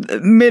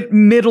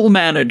middle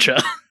manager.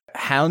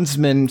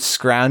 Houndsmen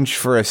scrounge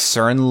for a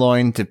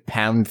sirloin to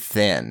pound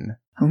thin.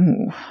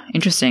 Ooh,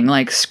 interesting.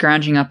 Like,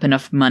 scrounging up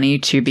enough money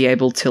to be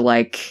able to,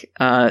 like,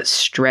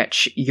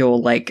 stretch your,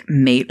 like,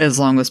 meat as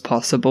long as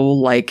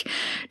possible. Like,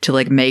 to,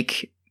 like,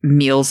 make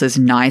meals as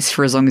nice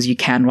for as long as you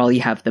can while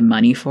you have the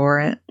money for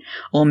it.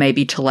 Or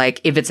maybe to,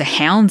 like, if it's a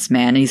houndsman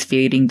and he's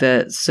feeding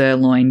the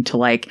sirloin to,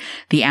 like,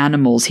 the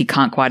animals, he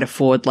can't quite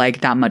afford,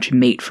 like, that much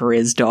meat for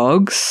his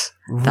dogs.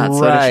 That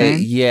sort of thing.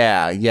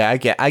 Yeah,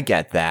 I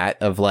get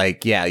that. Of,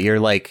 like, yeah, you're,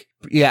 like,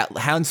 yeah,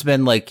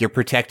 houndsman, like, you're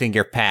protecting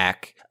your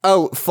pack.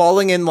 Oh,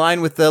 falling in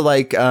line with the,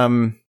 like,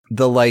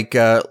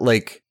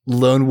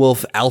 lone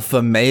wolf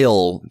alpha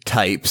male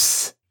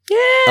types.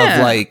 Yeah. Of,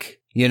 like,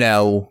 you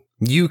know,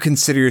 you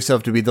consider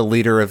yourself to be the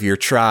leader of your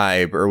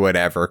tribe or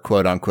whatever,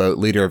 quote unquote,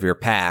 leader of your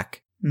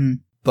pack.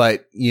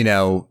 But, you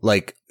know,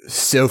 like,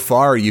 so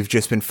far you've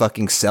just been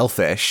fucking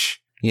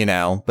selfish, you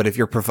know? But if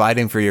you're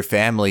providing for your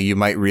family, you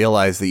might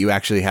realize that you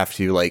actually have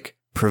to, like,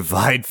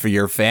 provide for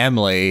your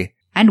family.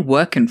 And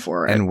working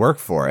for it. And work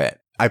for it.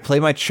 I play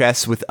my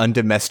chess with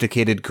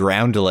undomesticated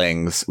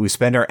groundlings. We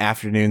spend our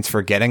afternoons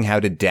forgetting how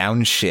to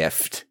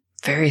downshift.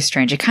 Very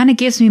strange. It kind of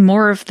gives me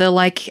more of the,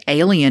 like,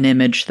 alien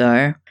image,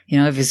 though. You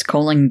know, if he's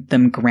calling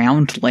them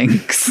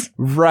groundlings.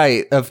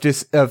 Right.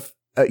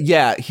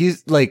 Yeah,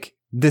 he's, like,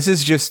 this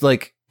is just,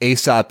 like,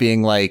 Aesop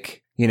being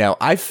like, you know,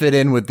 I fit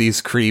in with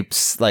these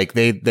creeps. Like,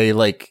 they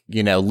like,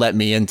 you know, let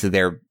me into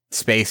their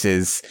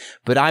spaces.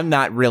 But I'm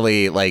not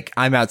really, like,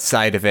 I'm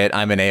outside of it.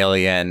 I'm an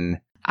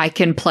alien. I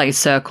can play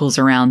circles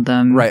around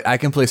them. Right. I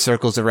can play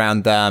circles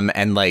around them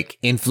and, like,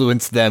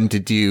 influence them to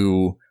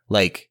do,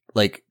 like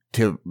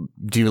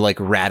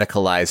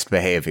radicalized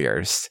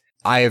behaviors.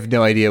 I have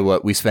no idea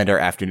what we spend our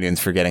afternoons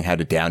forgetting how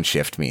to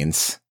downshift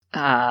means.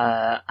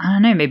 I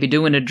don't know, maybe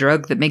doing a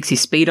drug that makes you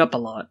speed up a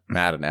lot.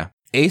 I don't know.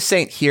 Ace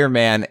ain't here,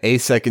 man.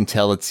 Ace, I can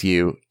tell it's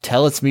you.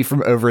 Tell it's me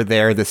from over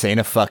there. This ain't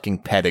a fucking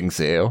petting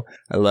zoo.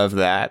 I love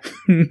that.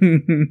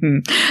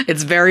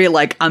 It's very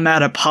like, I'm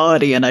at a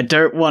party and I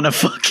don't want to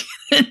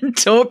fucking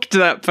talk to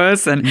that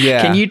person.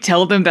 Yeah. Can you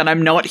tell them that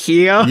I'm not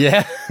here?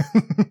 Yeah.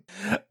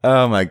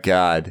 Oh my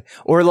God.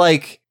 Or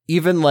like,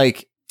 even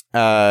like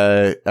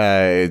a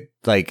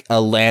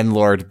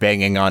landlord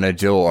banging on a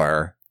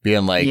door,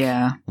 being like,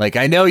 Yeah. like,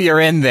 I know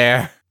you're in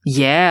there.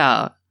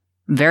 Yeah.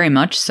 Very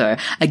much so.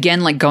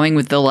 Again, like going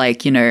with the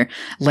like, you know,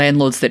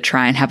 landlords that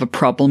try and have a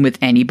problem with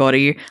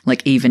anybody,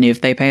 like even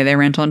if they pay their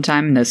rent on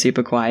time and they're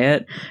super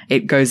quiet,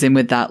 it goes in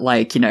with that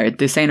like, you know,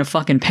 this ain't a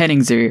fucking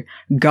petting zoo.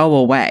 Go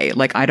away.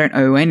 Like I don't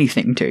owe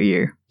anything to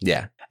you.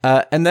 Yeah.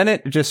 And then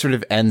it just sort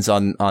of ends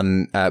on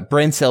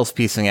brain cells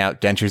piecing out,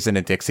 dentures in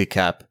a Dixie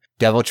cup,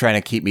 devil trying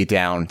to keep me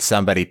down,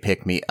 somebody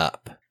pick me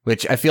up.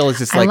 Which I feel is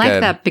just like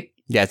that.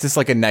 Yeah, it's just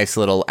like a nice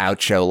little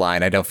outro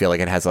line. I don't feel like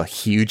it has a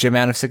huge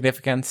amount of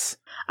significance.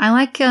 I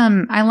like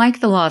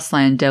the last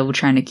line, devil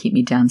trying to keep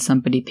me down,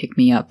 somebody pick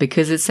me up,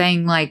 because it's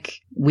saying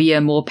like we are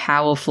more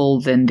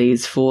powerful than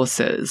these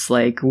forces.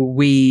 Like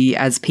we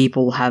as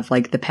people have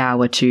like the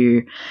power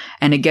to,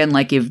 and again,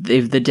 like if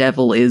the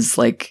devil is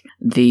like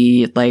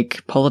the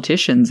like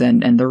politicians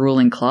and the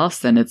ruling class,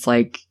 then it's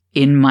like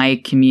in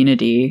my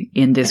community,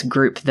 in this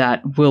group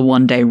that will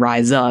one day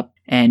rise up,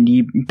 and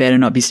you better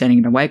not be standing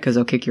in the way because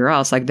they'll kick your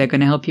ass. Like they're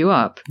going to help you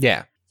up.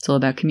 Yeah. It's all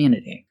about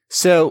community.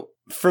 So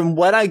from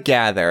what I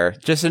gather,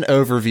 just an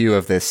overview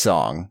of this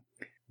song.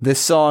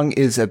 This song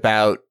is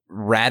about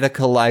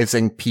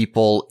radicalizing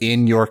people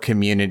in your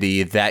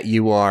community that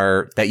you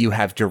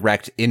have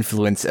direct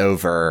influence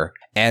over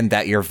and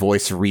that your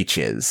voice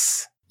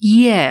reaches.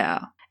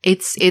 Yeah.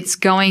 It's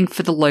going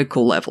for the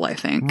local level, I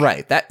think.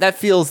 Right. That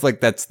feels like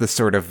that's the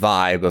sort of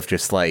vibe of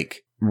just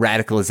like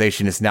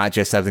radicalization is not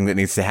just something that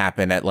needs to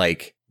happen at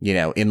like, you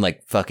know, in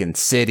like fucking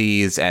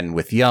cities and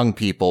with young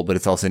people, but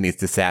it also needs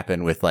to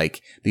happen with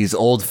like these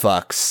old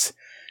fucks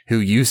who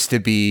used to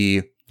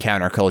be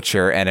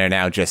counterculture and are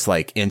now just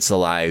like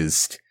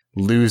insulized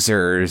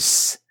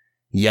losers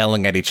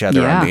yelling at each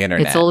other on the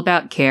internet. It's all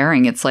about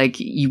caring. It's like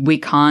we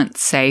can't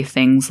say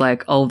things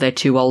like, oh, they're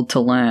too old to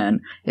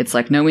learn. It's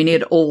like, no, we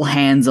need all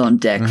hands on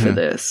deck for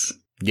this.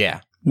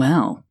 Yeah.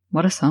 Wow.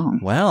 What a song.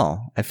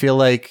 Well, I feel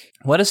like,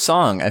 what a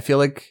song. I feel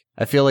like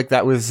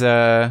that was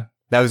a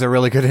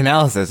really good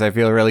analysis. I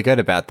feel really good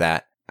about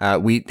that.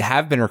 We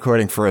have been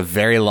recording for a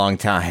very long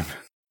time.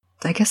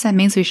 I guess that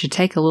means we should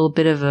take a little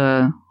bit of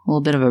a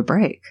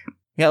break.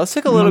 Yeah, let's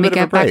take a little bit of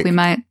a break.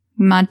 Back,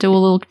 we might do a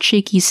little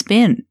cheeky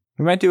spin.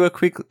 We might do a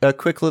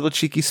quick little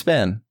cheeky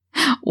spin.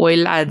 Oi,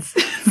 lads,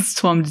 it's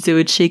time to do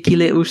a cheeky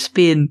little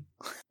spin.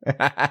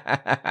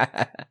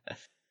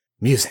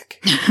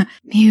 Music.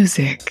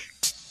 Music.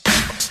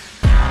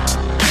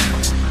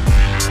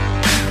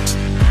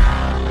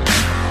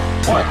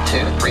 1, 2,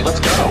 3, let's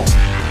go.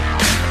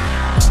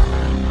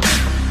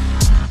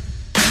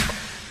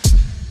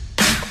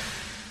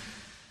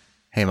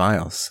 Hey,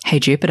 Miles. Hey,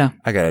 Jupiter.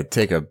 I gotta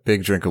take a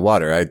big drink of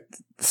water. I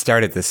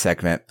started this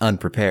segment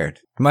unprepared.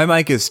 My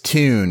mic is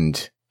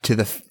tuned to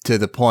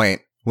the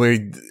point where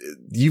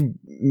you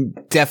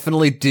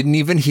definitely didn't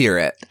even hear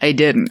it. I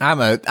didn't.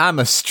 I'm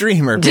a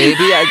streamer, baby.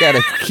 I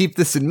gotta keep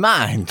this in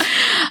mind.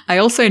 I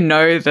also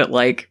know that,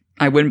 like,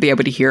 I wouldn't be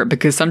able to hear it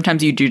because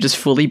sometimes you do just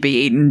fully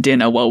be eating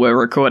dinner while we're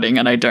recording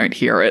and I don't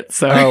hear it.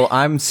 So Oh,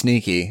 I'm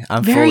sneaky.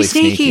 I'm Very fully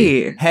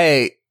sneaky.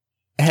 Hey.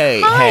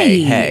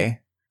 Hi.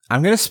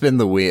 I'm gonna spin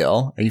the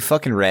wheel. Are you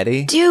fucking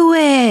ready? Do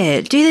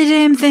it. Do the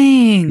damn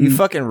thing. You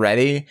fucking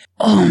ready?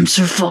 Oh, I'm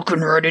so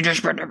fucking ready to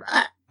spin it.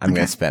 I'm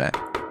gonna spin it.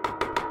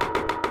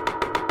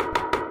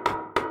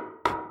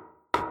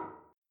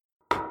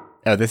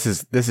 Oh, this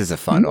is a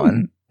fun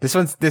one. This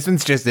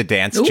one's just a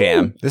dance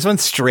jam. This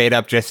one's straight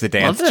up just a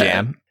dance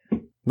jam.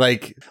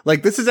 Like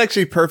this is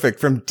actually perfect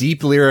from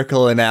deep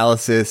lyrical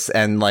analysis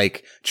and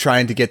like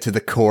trying to get to the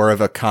core of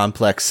a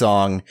complex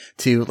song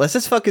to let's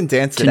just fucking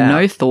dance it out.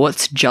 No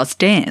thoughts, just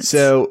dance.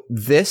 So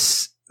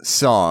this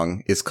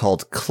song is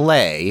called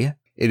Clay.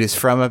 It is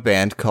from a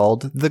band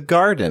called The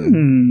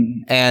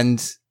Garden.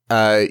 And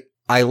I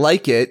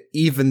like it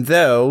even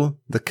though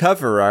the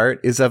cover art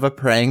is of a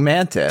praying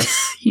mantis.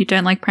 You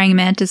don't like praying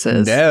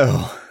mantises?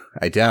 No,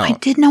 I don't. I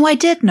did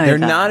know They're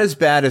that. not as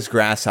bad as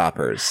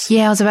grasshoppers.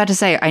 Yeah, I was about to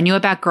say, I knew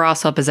about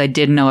grasshoppers, I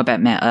didn't know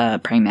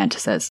about praying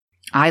mantises.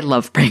 I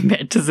love praying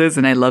mantises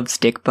and I love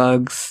stick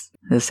bugs.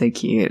 They're so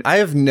cute. I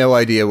have no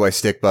idea why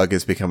stickbug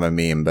has become a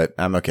meme, but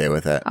I'm okay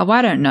with it. Oh,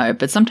 I don't know,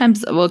 but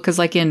sometimes, well, because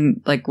like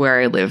in like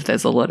where I live,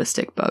 there's a lot of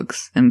stick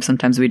bugs, and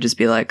sometimes we just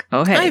be like,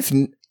 oh hey,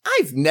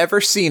 I've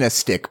never seen a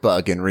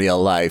stickbug in real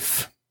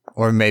life.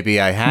 Or maybe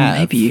I have.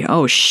 Maybe.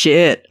 Oh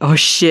shit.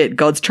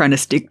 God's trying to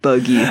stick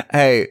bug you.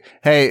 Hey.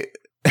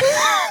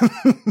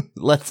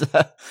 Let's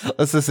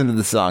listen to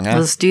the song, huh?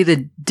 Let's do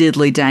the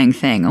diddly dang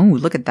thing. Oh,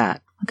 look at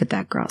that. Look at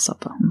that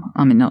grasshopper.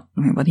 I mean,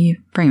 what are you?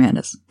 Praying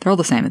mantis. They're all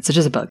the same. It's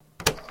just a bug.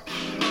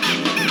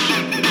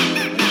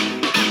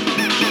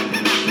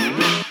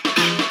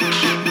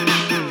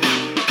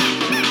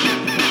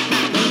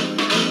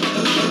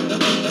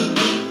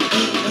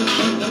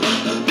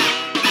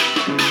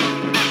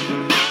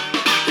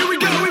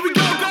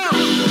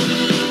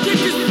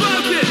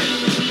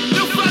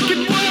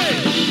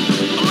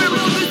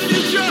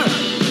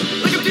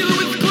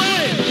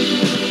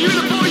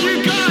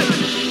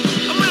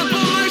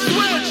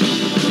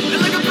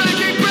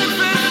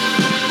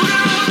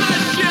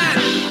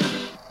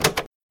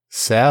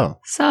 So,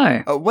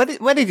 So, what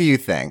did you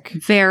think?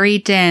 very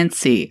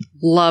dancey.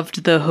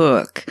 Loved the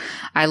hook.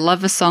 I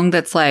love a song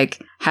that's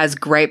like has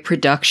great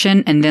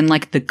production and then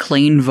like the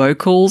clean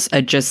vocals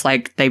are just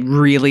like they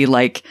really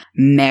like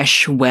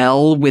mesh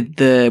well with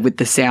the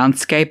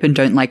soundscape and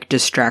don't like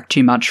distract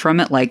too much from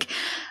it. Like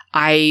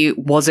I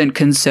wasn't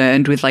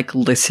concerned with like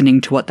listening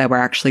to what they were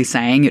actually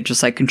saying. It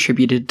just like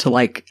contributed to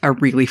like a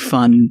really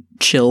fun,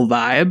 chill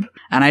vibe.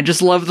 And I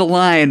just love the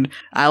line,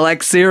 I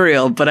like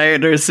cereal, but I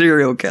ain't no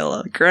serial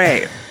killer.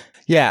 Great.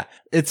 Yeah,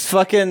 it's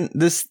fucking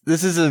this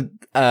is a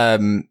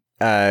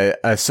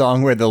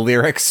song where the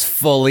lyrics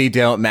fully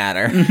don't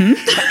matter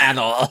at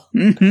all.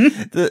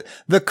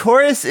 The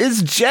chorus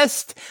is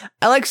just,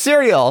 I like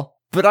cereal,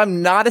 but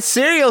I'm not a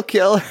serial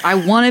killer. I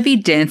want to be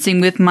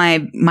dancing with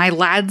my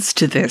lads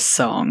to this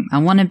song. I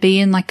want to be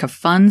in like a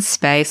fun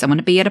space. I want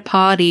to be at a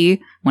party. I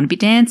want to be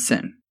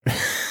dancing.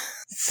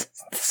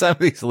 Some of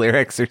these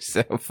lyrics are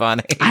so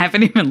funny. I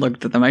haven't even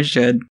looked at them. I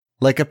should.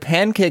 Like a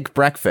pancake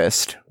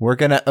breakfast, we're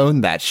gonna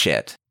own that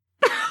shit.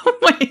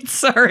 Wait,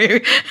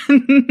 sorry.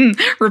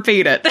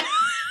 Repeat it.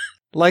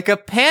 Like a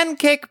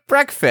pancake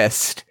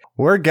breakfast,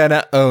 we're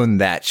gonna own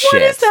that shit. What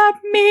does that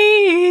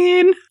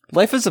mean?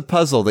 Life is a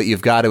puzzle that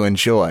you've got to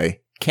enjoy.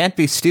 Can't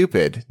be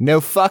stupid. No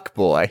fuck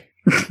boy.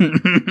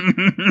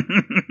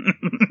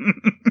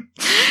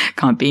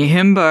 Can't be a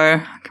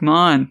himbo. Come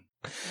on.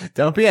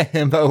 Don't be a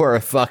himbo or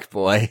a fuck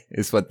boy,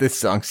 is what this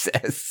song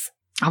says.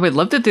 I would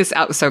love that this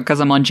so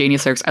because I'm on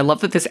Genius Lyrics, I love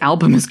that this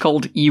album is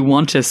called You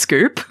Want a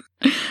Scoop?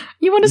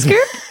 You want a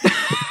scoop?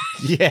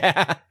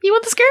 Yeah. You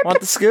want the scoop? Want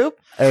the scoop?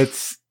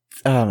 It's,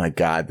 oh my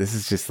god, this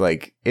is just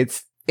like,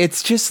 it's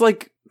just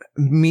like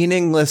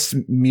meaningless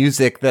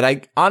music that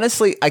I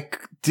honestly, I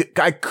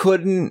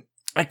couldn't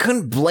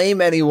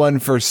blame anyone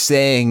for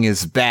saying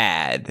is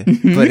bad,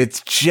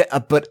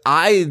 but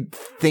I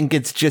think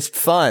it's just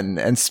fun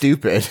and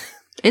stupid.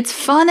 It's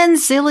fun and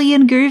silly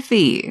and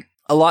goofy.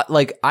 A lot,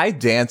 like, I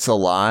dance a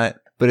lot,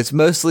 but it's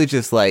mostly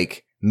just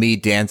like me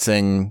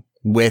dancing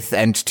with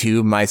and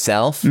to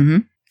myself. Mm-hmm.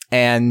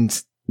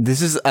 And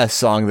this is a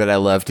song that I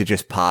love to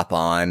just pop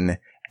on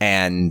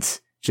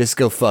and just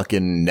go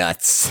fucking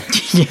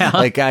nuts. Yeah.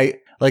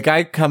 Like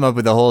I come up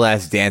with a whole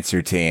ass dance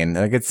routine.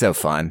 Like, it's so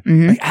fun.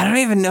 Mm-hmm. Like, I don't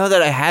even know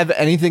that I have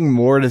anything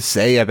more to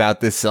say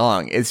about this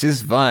song. It's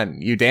just fun.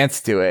 You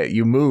dance to it.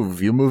 You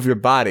move your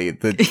body.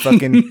 The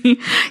fucking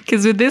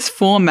because with this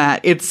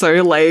format, it's so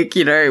like,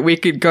 you know, we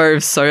could go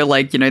so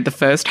like, you know, the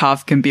first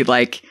half can be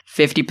like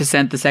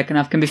 50%, the second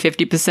half can be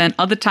 50%.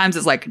 Other times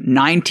it's like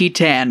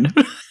 90-10.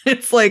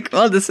 It's like,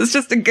 oh, this is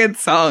just a good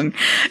song.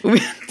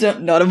 We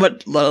don't not a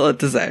lot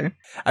to say.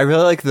 I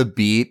really like the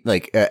beat,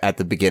 like at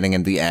the beginning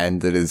and the end.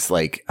 That is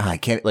like, I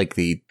can't like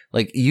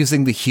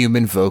using the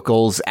human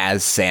vocals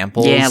as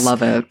samples. Yeah, I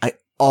love it. I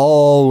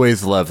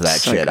always love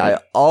that So shit. good. I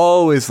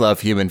always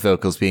love human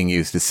vocals being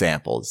used as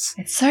samples.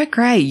 It's so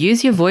great.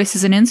 Use your voice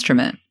as an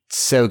instrument.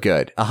 So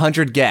good.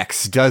 100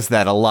 Gex does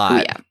that a lot. Oh,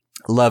 yeah.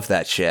 Love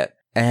that shit.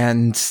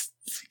 And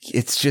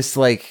it's just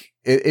like,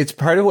 it's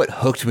part of what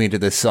hooked me to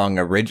this song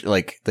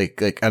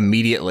like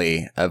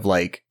immediately of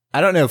like,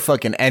 I don't know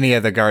fucking any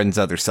of the Garden's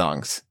other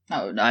songs.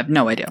 Oh, I have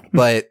no idea.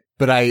 But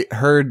I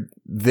heard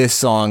this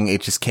song,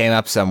 it just came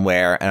up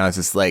somewhere and I was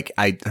just like,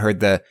 I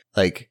heard the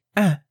like,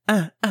 I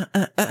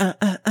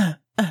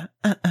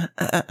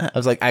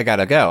was like, I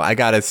gotta go. I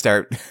gotta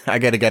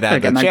get out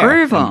of the my chair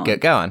groove on. and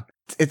get going.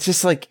 It's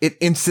just like, it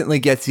instantly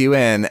gets you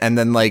in. And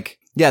then like,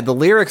 yeah, the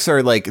lyrics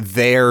are like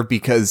there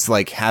because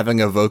like having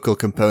a vocal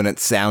component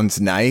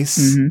sounds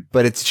nice,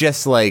 but it's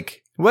just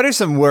like, what are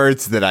some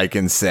words that I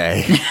can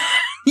say?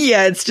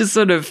 Yeah, it's just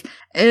sort of,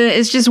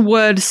 it's just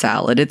word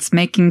salad. It's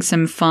making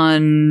some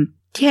fun.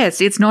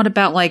 Yes, it's not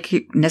about like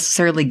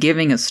necessarily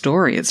giving a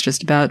story. It's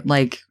just about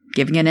like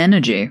giving it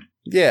energy.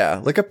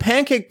 Yeah, like a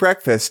pancake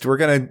breakfast. We're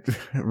gonna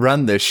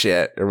run this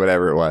shit or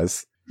whatever it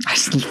was. I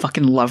just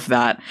fucking love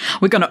that.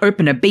 We're gonna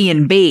open a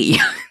B&B.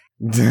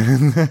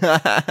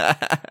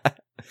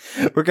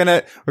 We're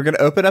gonna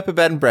open up a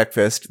bed and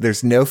breakfast.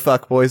 There's no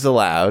fuckboys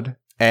allowed,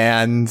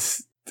 and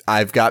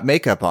I've got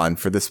makeup on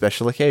for the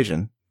special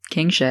occasion.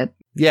 King shit.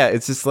 Yeah,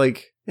 it's just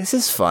like, this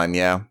is fun.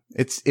 Yeah,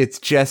 it's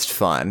just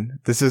fun.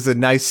 This is a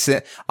nice.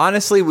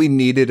 Honestly, we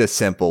needed a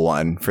simple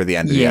one for the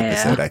end of the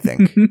episode. I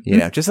think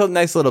just a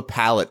nice little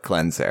palate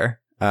cleanser.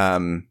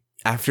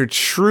 After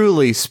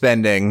truly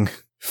spending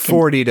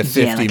 40 to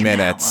 50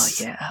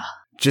 minutes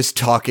just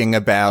talking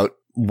about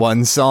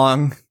one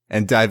song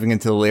and diving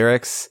into the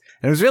lyrics.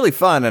 And it was really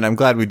fun, and I'm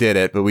glad we did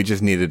it, but we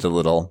just needed a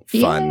little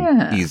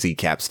fun, easy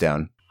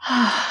capstone.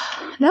 That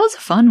was a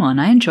fun one.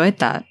 I enjoyed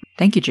that.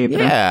 Thank you,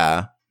 Jupiter.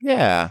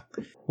 Yeah.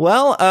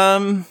 Well,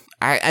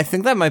 I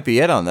think that might be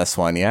it on this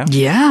one, yeah?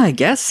 Yeah, I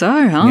guess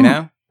so, huh? You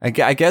know? I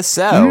guess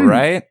so,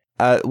 right?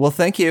 Well,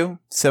 thank you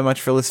so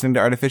much for listening to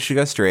Artificial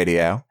Ghost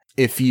Radio.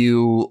 If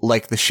you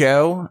like the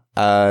show,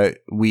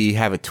 we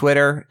have a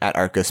Twitter at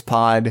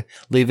ArtGhostPod.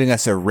 Leaving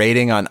us a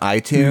rating on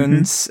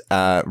iTunes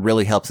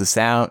really helps us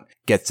out.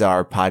 Gets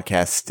our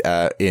podcast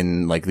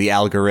in like the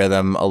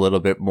algorithm a little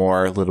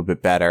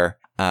bit better.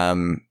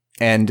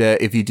 And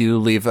if you do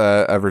leave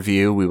a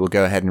review, we will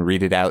go ahead and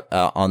read it out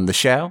on the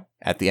show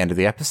at the end of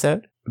the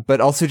episode.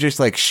 But also just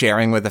like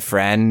sharing with a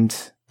friend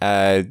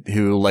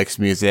who likes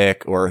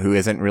music or who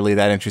isn't really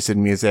that interested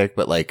in music,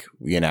 but like,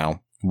 you know,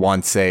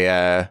 wants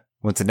a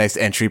nice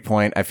entry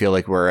point. I feel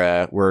like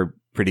we're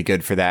pretty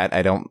good for that.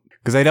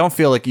 Because I don't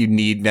feel like you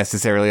need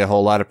necessarily a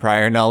whole lot of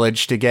prior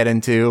knowledge to get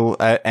into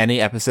any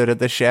episode of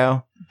this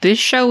show. This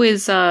show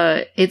is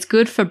it's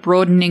good for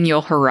broadening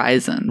your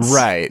horizons.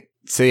 Right.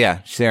 So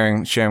yeah,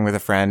 sharing with a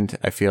friend,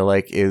 I feel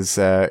like is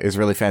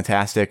really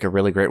fantastic. A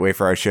really great way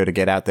for our show to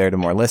get out there to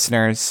more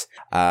listeners.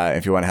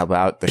 If you want to help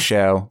out the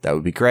show, that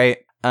would be great.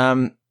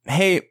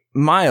 Hey,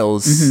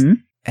 Miles,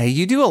 hey,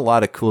 you do a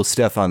lot of cool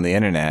stuff on the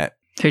internet.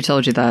 Who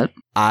told you that?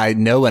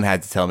 No one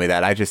had to tell me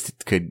that. I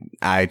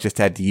just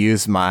had to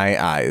use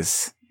my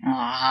eyes.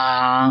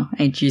 Aww,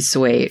 ain't you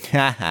sweet?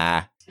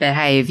 Haha. But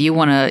hey, if you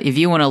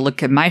wanna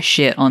look at my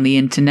shit on the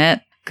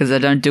internet, because I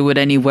don't do it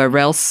anywhere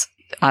else,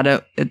 I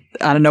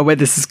don't know where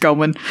this is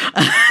going.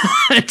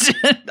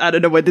 I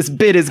don't know where this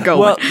bit is going.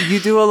 Well, you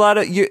do a lot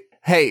of you.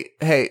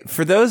 Hey,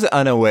 for those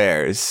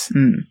unawares,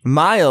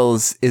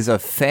 Miles is a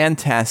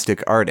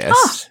fantastic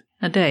artist.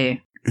 I dare you.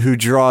 Who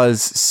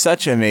draws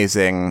such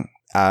amazing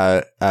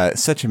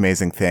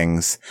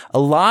things. A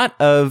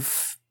lot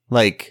of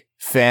like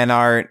fan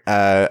art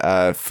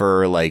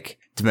for like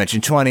Dimension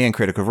 20 and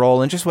Critical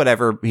Role and just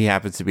whatever he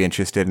happens to be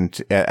interested in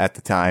at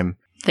the time.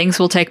 Things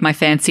will take my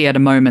fancy at a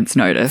moment's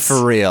notice.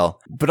 For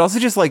real. But also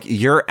just like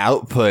your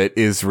output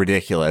is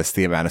ridiculous,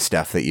 the amount of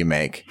stuff that you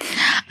make.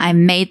 I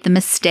made the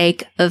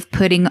mistake of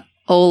putting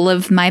all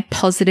of my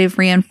positive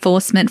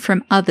reinforcement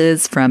from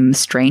others from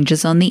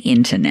strangers on the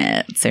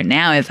internet. So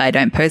now if I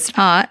don't post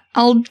art,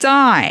 I'll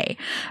die.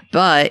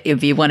 But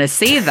if you want to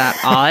see that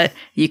art,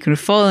 you can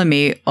follow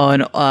me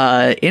on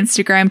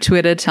Instagram,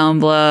 Twitter,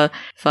 Tumblr,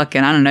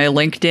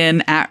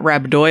 LinkedIn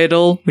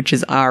 @Rabdoidal, which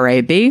is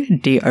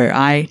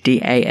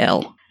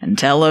RABDOIDAL. And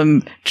tell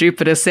them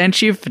Jupiter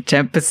sent you for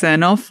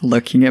 10% off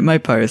looking at my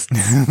posts.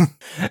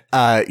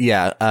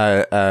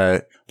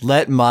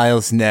 Let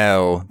Miles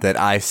know that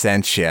I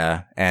sent you,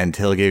 and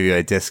he'll give you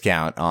a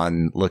discount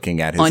on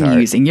looking at his art. On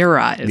using your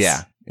eyes.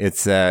 Yeah.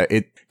 It's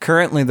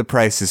currently the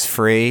price is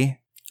free,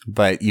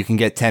 but you can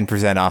get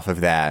 10% off of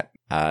that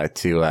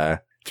to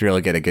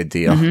really get a good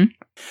deal. Mm-hmm.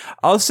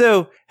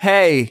 Also,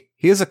 hey,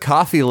 here's a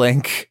Ko-fi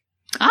link.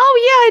 Oh,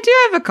 yeah, I do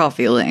have a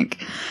Ko-fi link.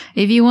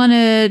 If you want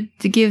to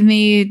give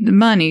me the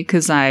money,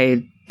 because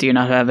I do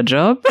not have a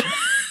job.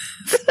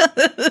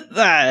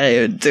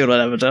 I do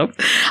not have a job.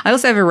 I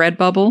also have a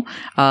Redbubble,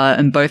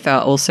 and both are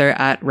also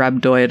at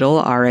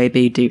Rabdoidal,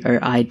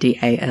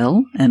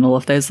 RABDOIDAL, and all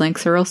of those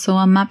links are also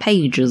on my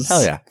pages.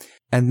 Oh, yeah.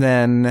 And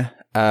then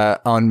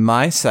on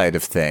my side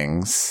of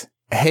things,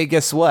 hey,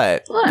 guess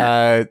what? What?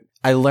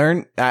 I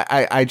learned,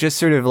 I just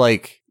sort of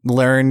like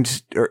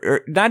learned,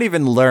 or not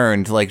even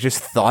learned, like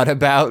just thought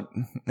about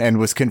and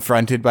was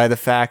confronted by the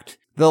fact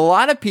that a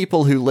lot of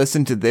people who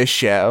listen to this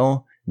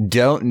show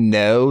don't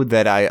know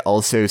that I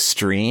also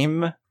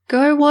stream.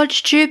 Go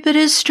watch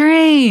Jupiter's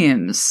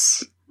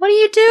streams. What are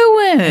you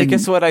doing? Hey,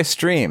 guess what? I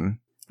stream.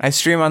 I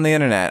stream on the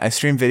internet. I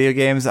stream video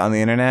games on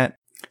the internet.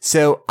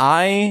 So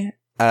I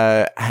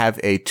have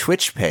a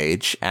Twitch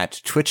page at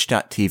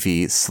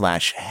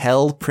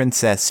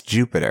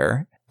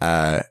twitch.tv/hellprincessjupiter.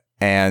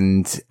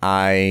 And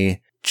I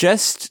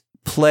just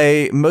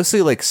play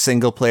mostly like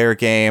single player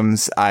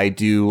games. I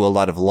do a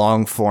lot of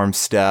long form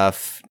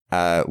stuff.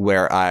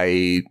 Where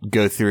I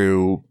go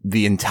through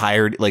the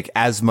entire, like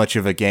as much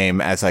of a game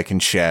as I can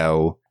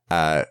show,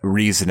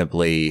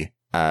 reasonably,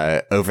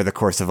 over the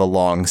course of a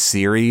long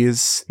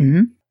series.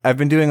 Mm-hmm. I've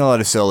been doing a lot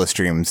of solo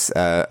streams,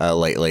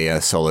 lately,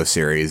 a solo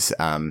series.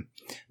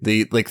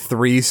 The like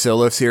 3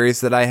 solo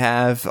series that I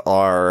have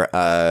are,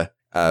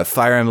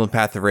 Fire Emblem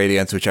Path of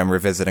Radiance, which I'm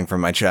revisiting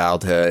from my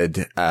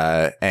childhood,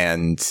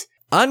 and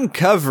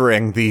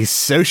uncovering the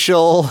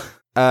social,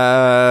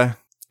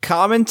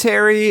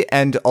 commentary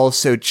and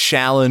also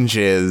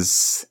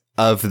challenges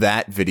of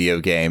that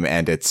video game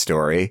and its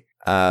story.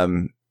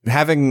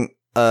 Having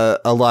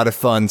a lot of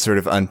fun sort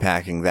of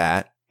unpacking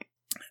that.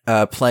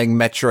 Playing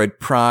Metroid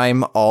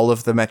Prime, all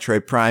of the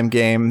Metroid Prime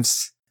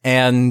games.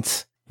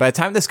 And by the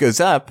time this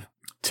goes up,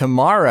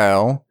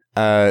 tomorrow,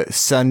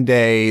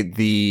 Sunday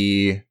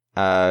the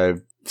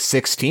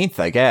 16th,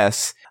 I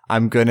guess,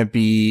 I'm going to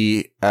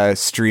be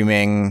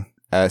streaming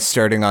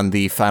starting on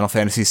the Final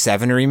Fantasy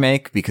VII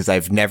remake, because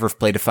I've never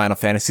played a Final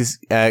Fantasy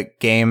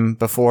game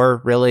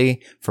before,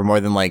 really, for more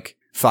than like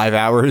 5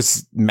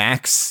 hours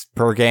max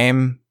per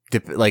game.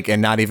 Like,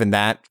 and not even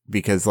that,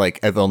 because like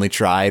I've only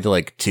tried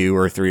like 2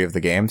 or 3 of the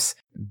games.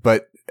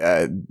 But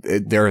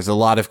there's a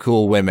lot of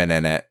cool women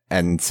in it,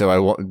 and so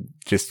I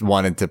just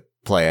wanted to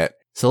play it.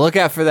 So look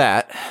out for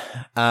that.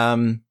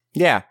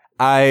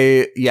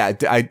 I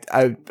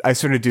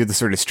sort of do the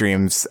sort of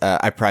streams.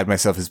 I pride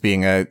myself as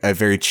being a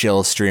very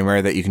chill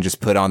streamer that you can just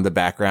put on the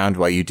background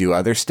while you do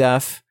other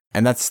stuff.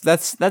 And that's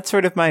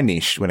sort of my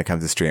niche when it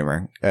comes to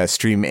streaming.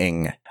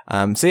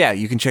 So yeah,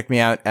 you can check me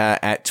out,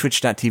 at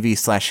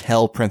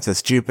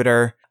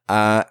twitch.tv/hellprincessjupiter.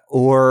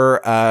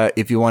 Or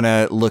if you want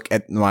to look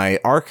at my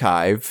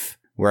archive,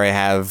 where I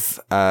have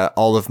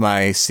all of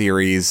my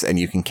series, and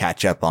you can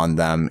catch up on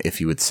them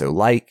if you would so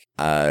like,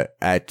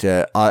 at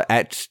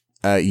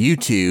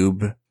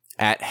YouTube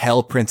at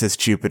Hell Princess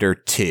Jupiter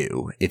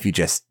 2. If you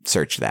just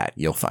search that,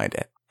 you'll find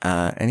it.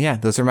 And yeah,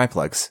 those are my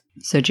plugs.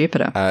 So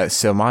Jupiter.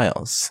 So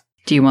Miles.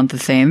 Do you want the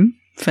theme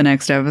for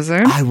next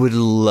episode? I would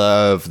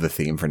love the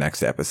theme for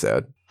next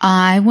episode.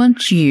 I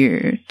want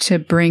you to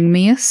bring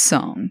me a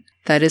song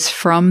that is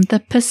from the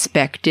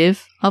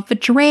perspective of a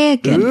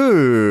dragon.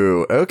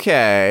 Ooh,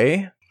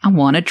 okay. I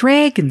want a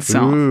dragon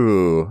song.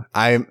 Ooh,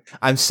 I'm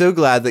so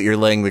glad that you're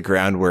laying the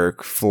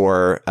groundwork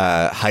for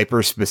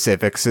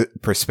hyper-specific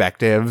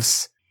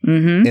perspectives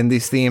in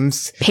these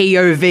themes.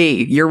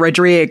 POV, you're a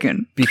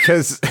dragon.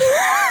 Because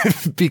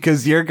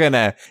because you're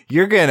gonna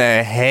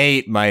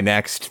hate my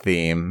next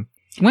theme.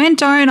 When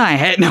don't I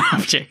hate? No,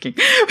 I'm joking.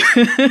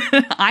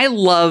 I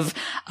love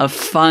a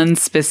fun,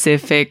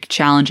 specific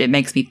challenge. It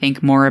makes me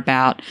think more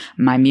about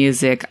my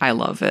music. I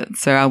love it.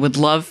 So I would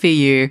love for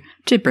you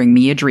to bring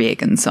me a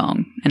dragon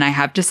song. And I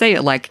have to say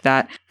it like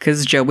that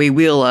because Joey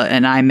Wheeler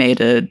and I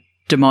made a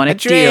demonic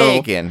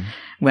deal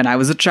when I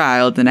was a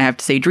child, and I have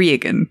to say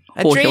dragon,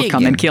 or he'll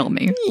come and kill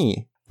me.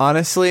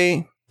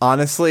 Honestly,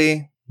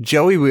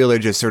 Joey Wheeler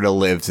just sort of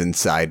lives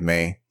inside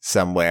me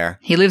somewhere.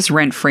 He lives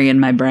rent-free in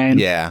my brain.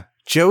 Yeah.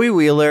 Joey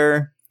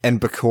Wheeler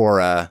and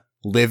Bakura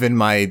live in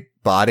my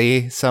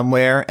body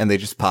somewhere, and they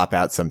just pop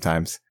out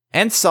sometimes.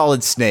 And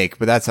Solid Snake,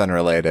 but that's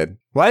unrelated.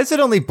 Why is it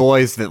only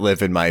boys that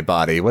live in my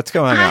body? What's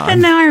going on? I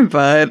don't know,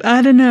 bud.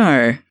 I don't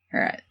know. All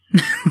right.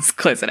 Let's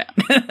close it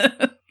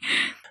out.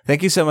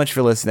 Thank you so much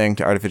for listening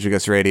to Artificial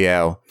Ghost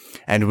Radio,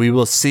 and we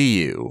will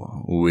see you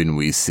when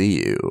we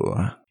see you.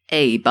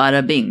 Hey,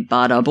 bada bing,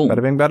 bada boom.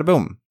 Bada bing, bada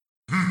boom.